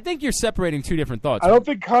 I think you're separating two different thoughts. I don't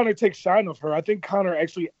think Conor takes shine off her. I think Conor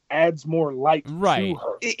actually adds more light to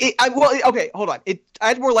her. Okay, hold on. It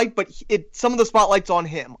adds more light, but some of the spotlight's on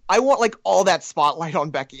him. I want, like, all that spotlight on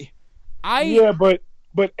Becky. Yeah, but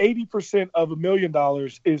 80% of $1 million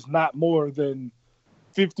is not more than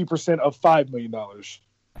 50% of $5 million.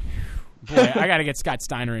 Boy, I got to get Scott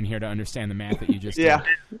Steiner in here to understand the math that you just did.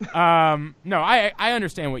 No, I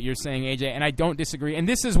understand what you're saying, AJ, and I don't disagree. And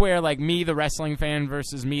this is where, like, me, the wrestling fan,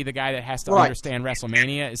 versus me, the guy that has to understand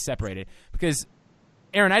WrestleMania, is separated. Because,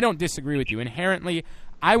 Aaron, I don't disagree with you. Inherently,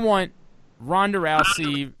 I want Ronda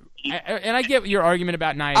Rousey, and I get your argument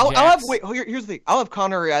about Nia Jax. Here's the thing. I'll have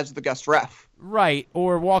Conor as the guest ref. Right,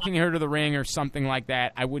 or walking her to the ring or something like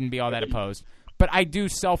that. I wouldn't be all that opposed. But I do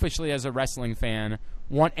selfishly, as a wrestling fan,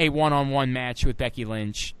 want a one-on-one match with Becky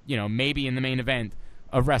Lynch, maybe in the main event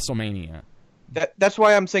of WrestleMania. That's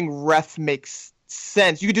why I'm saying ref makes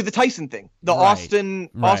sense. You could do the Tyson thing. Austin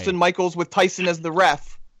Michaels with Tyson as the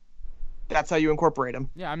ref. That's how you incorporate him.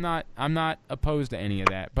 Yeah, I'm not opposed to any of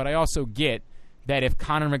that. But I also get that if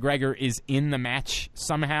Conor McGregor is in the match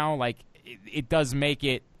somehow, like, it does make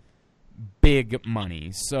it big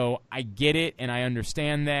money. So I get it, and I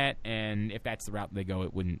understand that, and if that's the route they go,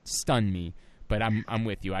 it wouldn't stun me. But I'm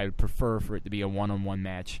with you. I would prefer for it to be a one-on-one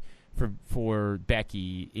match for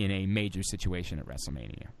Becky in a major situation at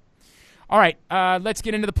WrestleMania. All right, let's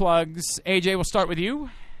get into the plugs. AJ, we'll start with you.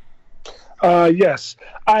 Yes,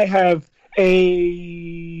 I have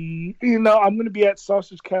I'm going to be at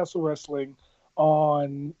Sausage Castle Wrestling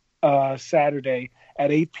on Saturday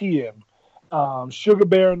at 8 p.m. Sugar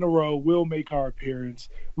Bear and the Row will make our appearance.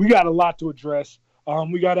 We got a lot to address.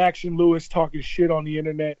 We got Action Lewis talking shit on the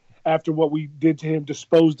internet after what we did to him,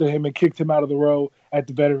 disposed of him, and kicked him out of the Row at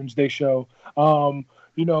the Veterans Day show.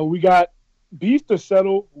 We got beef to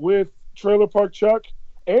settle with Trailer Park Chuck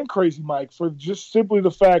and Crazy Mike for just simply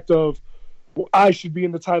the fact of I should be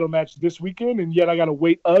in the title match this weekend, and yet I got to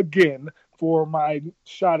wait again for my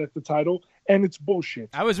shot at the title, and it's bullshit.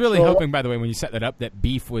 I was really hoping, by the way, when you set that up, that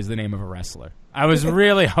Beef was the name of a wrestler. I was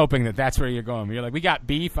really hoping that that's where you're going. You're like, we got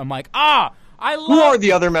Beef. I'm like, I love. Who are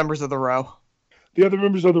the other members of the Row? The other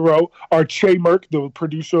members of the Row are Che Merck, the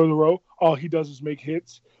producer of the Row. All he does is make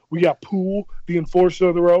hits. We got Poole, the enforcer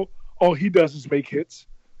of the Row. All he does is make hits.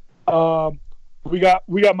 We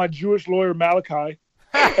got my Jewish lawyer Malachi,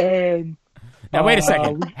 and now wait a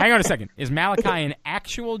second. Hang on a second. Is Malachi an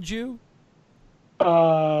actual Jew?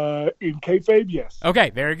 In kayfabe, yes. Okay,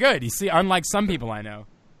 very good. You see, unlike some people I know.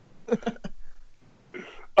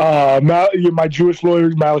 My Jewish lawyer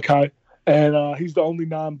is Malachi, and he's the only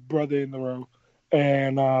non-brother in the Row.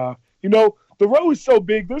 And the Row is so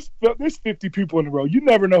big. There's 50 people in the Row. You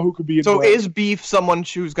never know who could be in the Row. So is Beef someone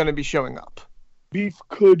who's going to be showing up? Beef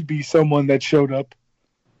could be someone that showed up,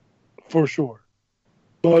 for sure.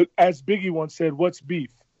 But as Biggie once said, what's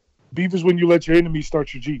beef? Beef is when you let your enemy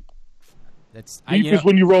start your Jeep. Beef is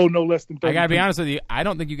when you roll no less than 30. I got to be honest with you. I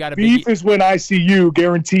don't think you got a Beef is when ICU,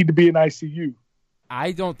 guaranteed to be in ICU.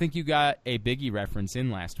 I don't think you got a Biggie reference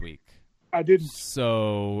in last week. I didn't.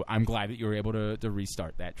 So I'm glad that you were able to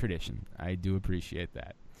restart that tradition. I do appreciate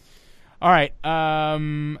that. All right.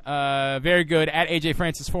 Very good. At AJ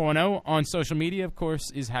Francis 410 on social media, of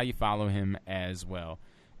course, is how you follow him as well.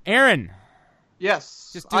 Aaron.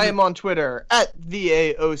 Yes, I am on Twitter at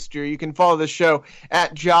 @VAOster. You can follow the show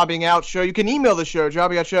at Jobbing Out Show. You can email the show,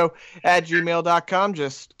 jobbingoutshow@gmail.com.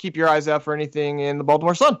 Just keep your eyes out for anything in the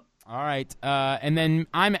Baltimore Sun. All right. And then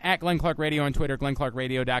I'm at Glenn Clark Radio on Twitter,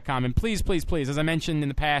 glennclarkradio.com. And please, please, please, as I mentioned in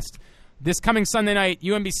the past, this coming Sunday night,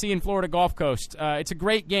 UMBC and Florida Gulf Coast. It's a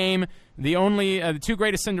great game. The two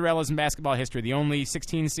greatest Cinderellas in basketball history. The only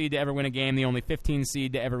 16 seed to ever win a game. The only 15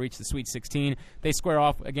 seed to ever reach the Sweet 16. They square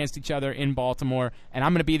off against each other in Baltimore. And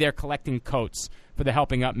I'm going to be there collecting coats for the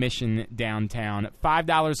Helping Up mission downtown.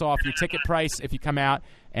 $5 off your ticket price if you come out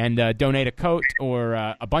and donate a coat or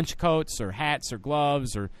a bunch of coats or hats or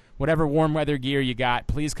gloves or whatever warm weather gear you got.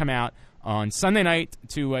 Please come out on Sunday night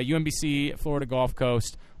to UMBC Florida Gulf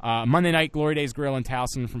Coast. Monday night, Glory Days Grill in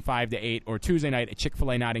Towson from 5 to 8, or Tuesday night at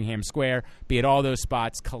Chick-fil-A Nottingham Square. Be at all those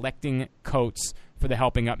spots collecting coats for the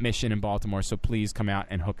Helping Up mission in Baltimore, so please come out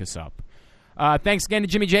and hook us up. Thanks again to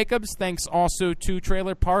Jimmy Jacobs. Thanks also to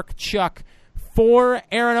Trailer Park Chuck. For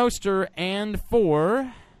Aaron Oster and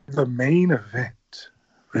for... the main event.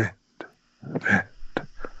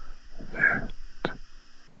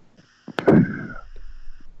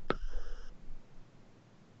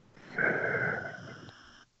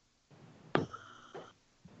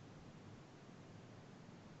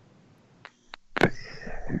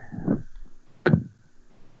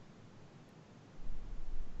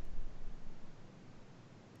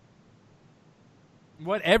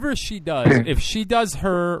 Whatever she does, if she does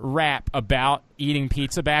her rap about eating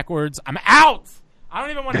pizza backwards, I'm out! I don't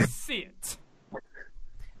even want to see it.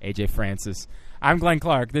 AJ Francis. I'm Glenn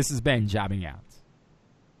Clark. This has been Jobbing Out.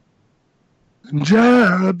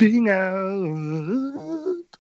 Jobbing Out.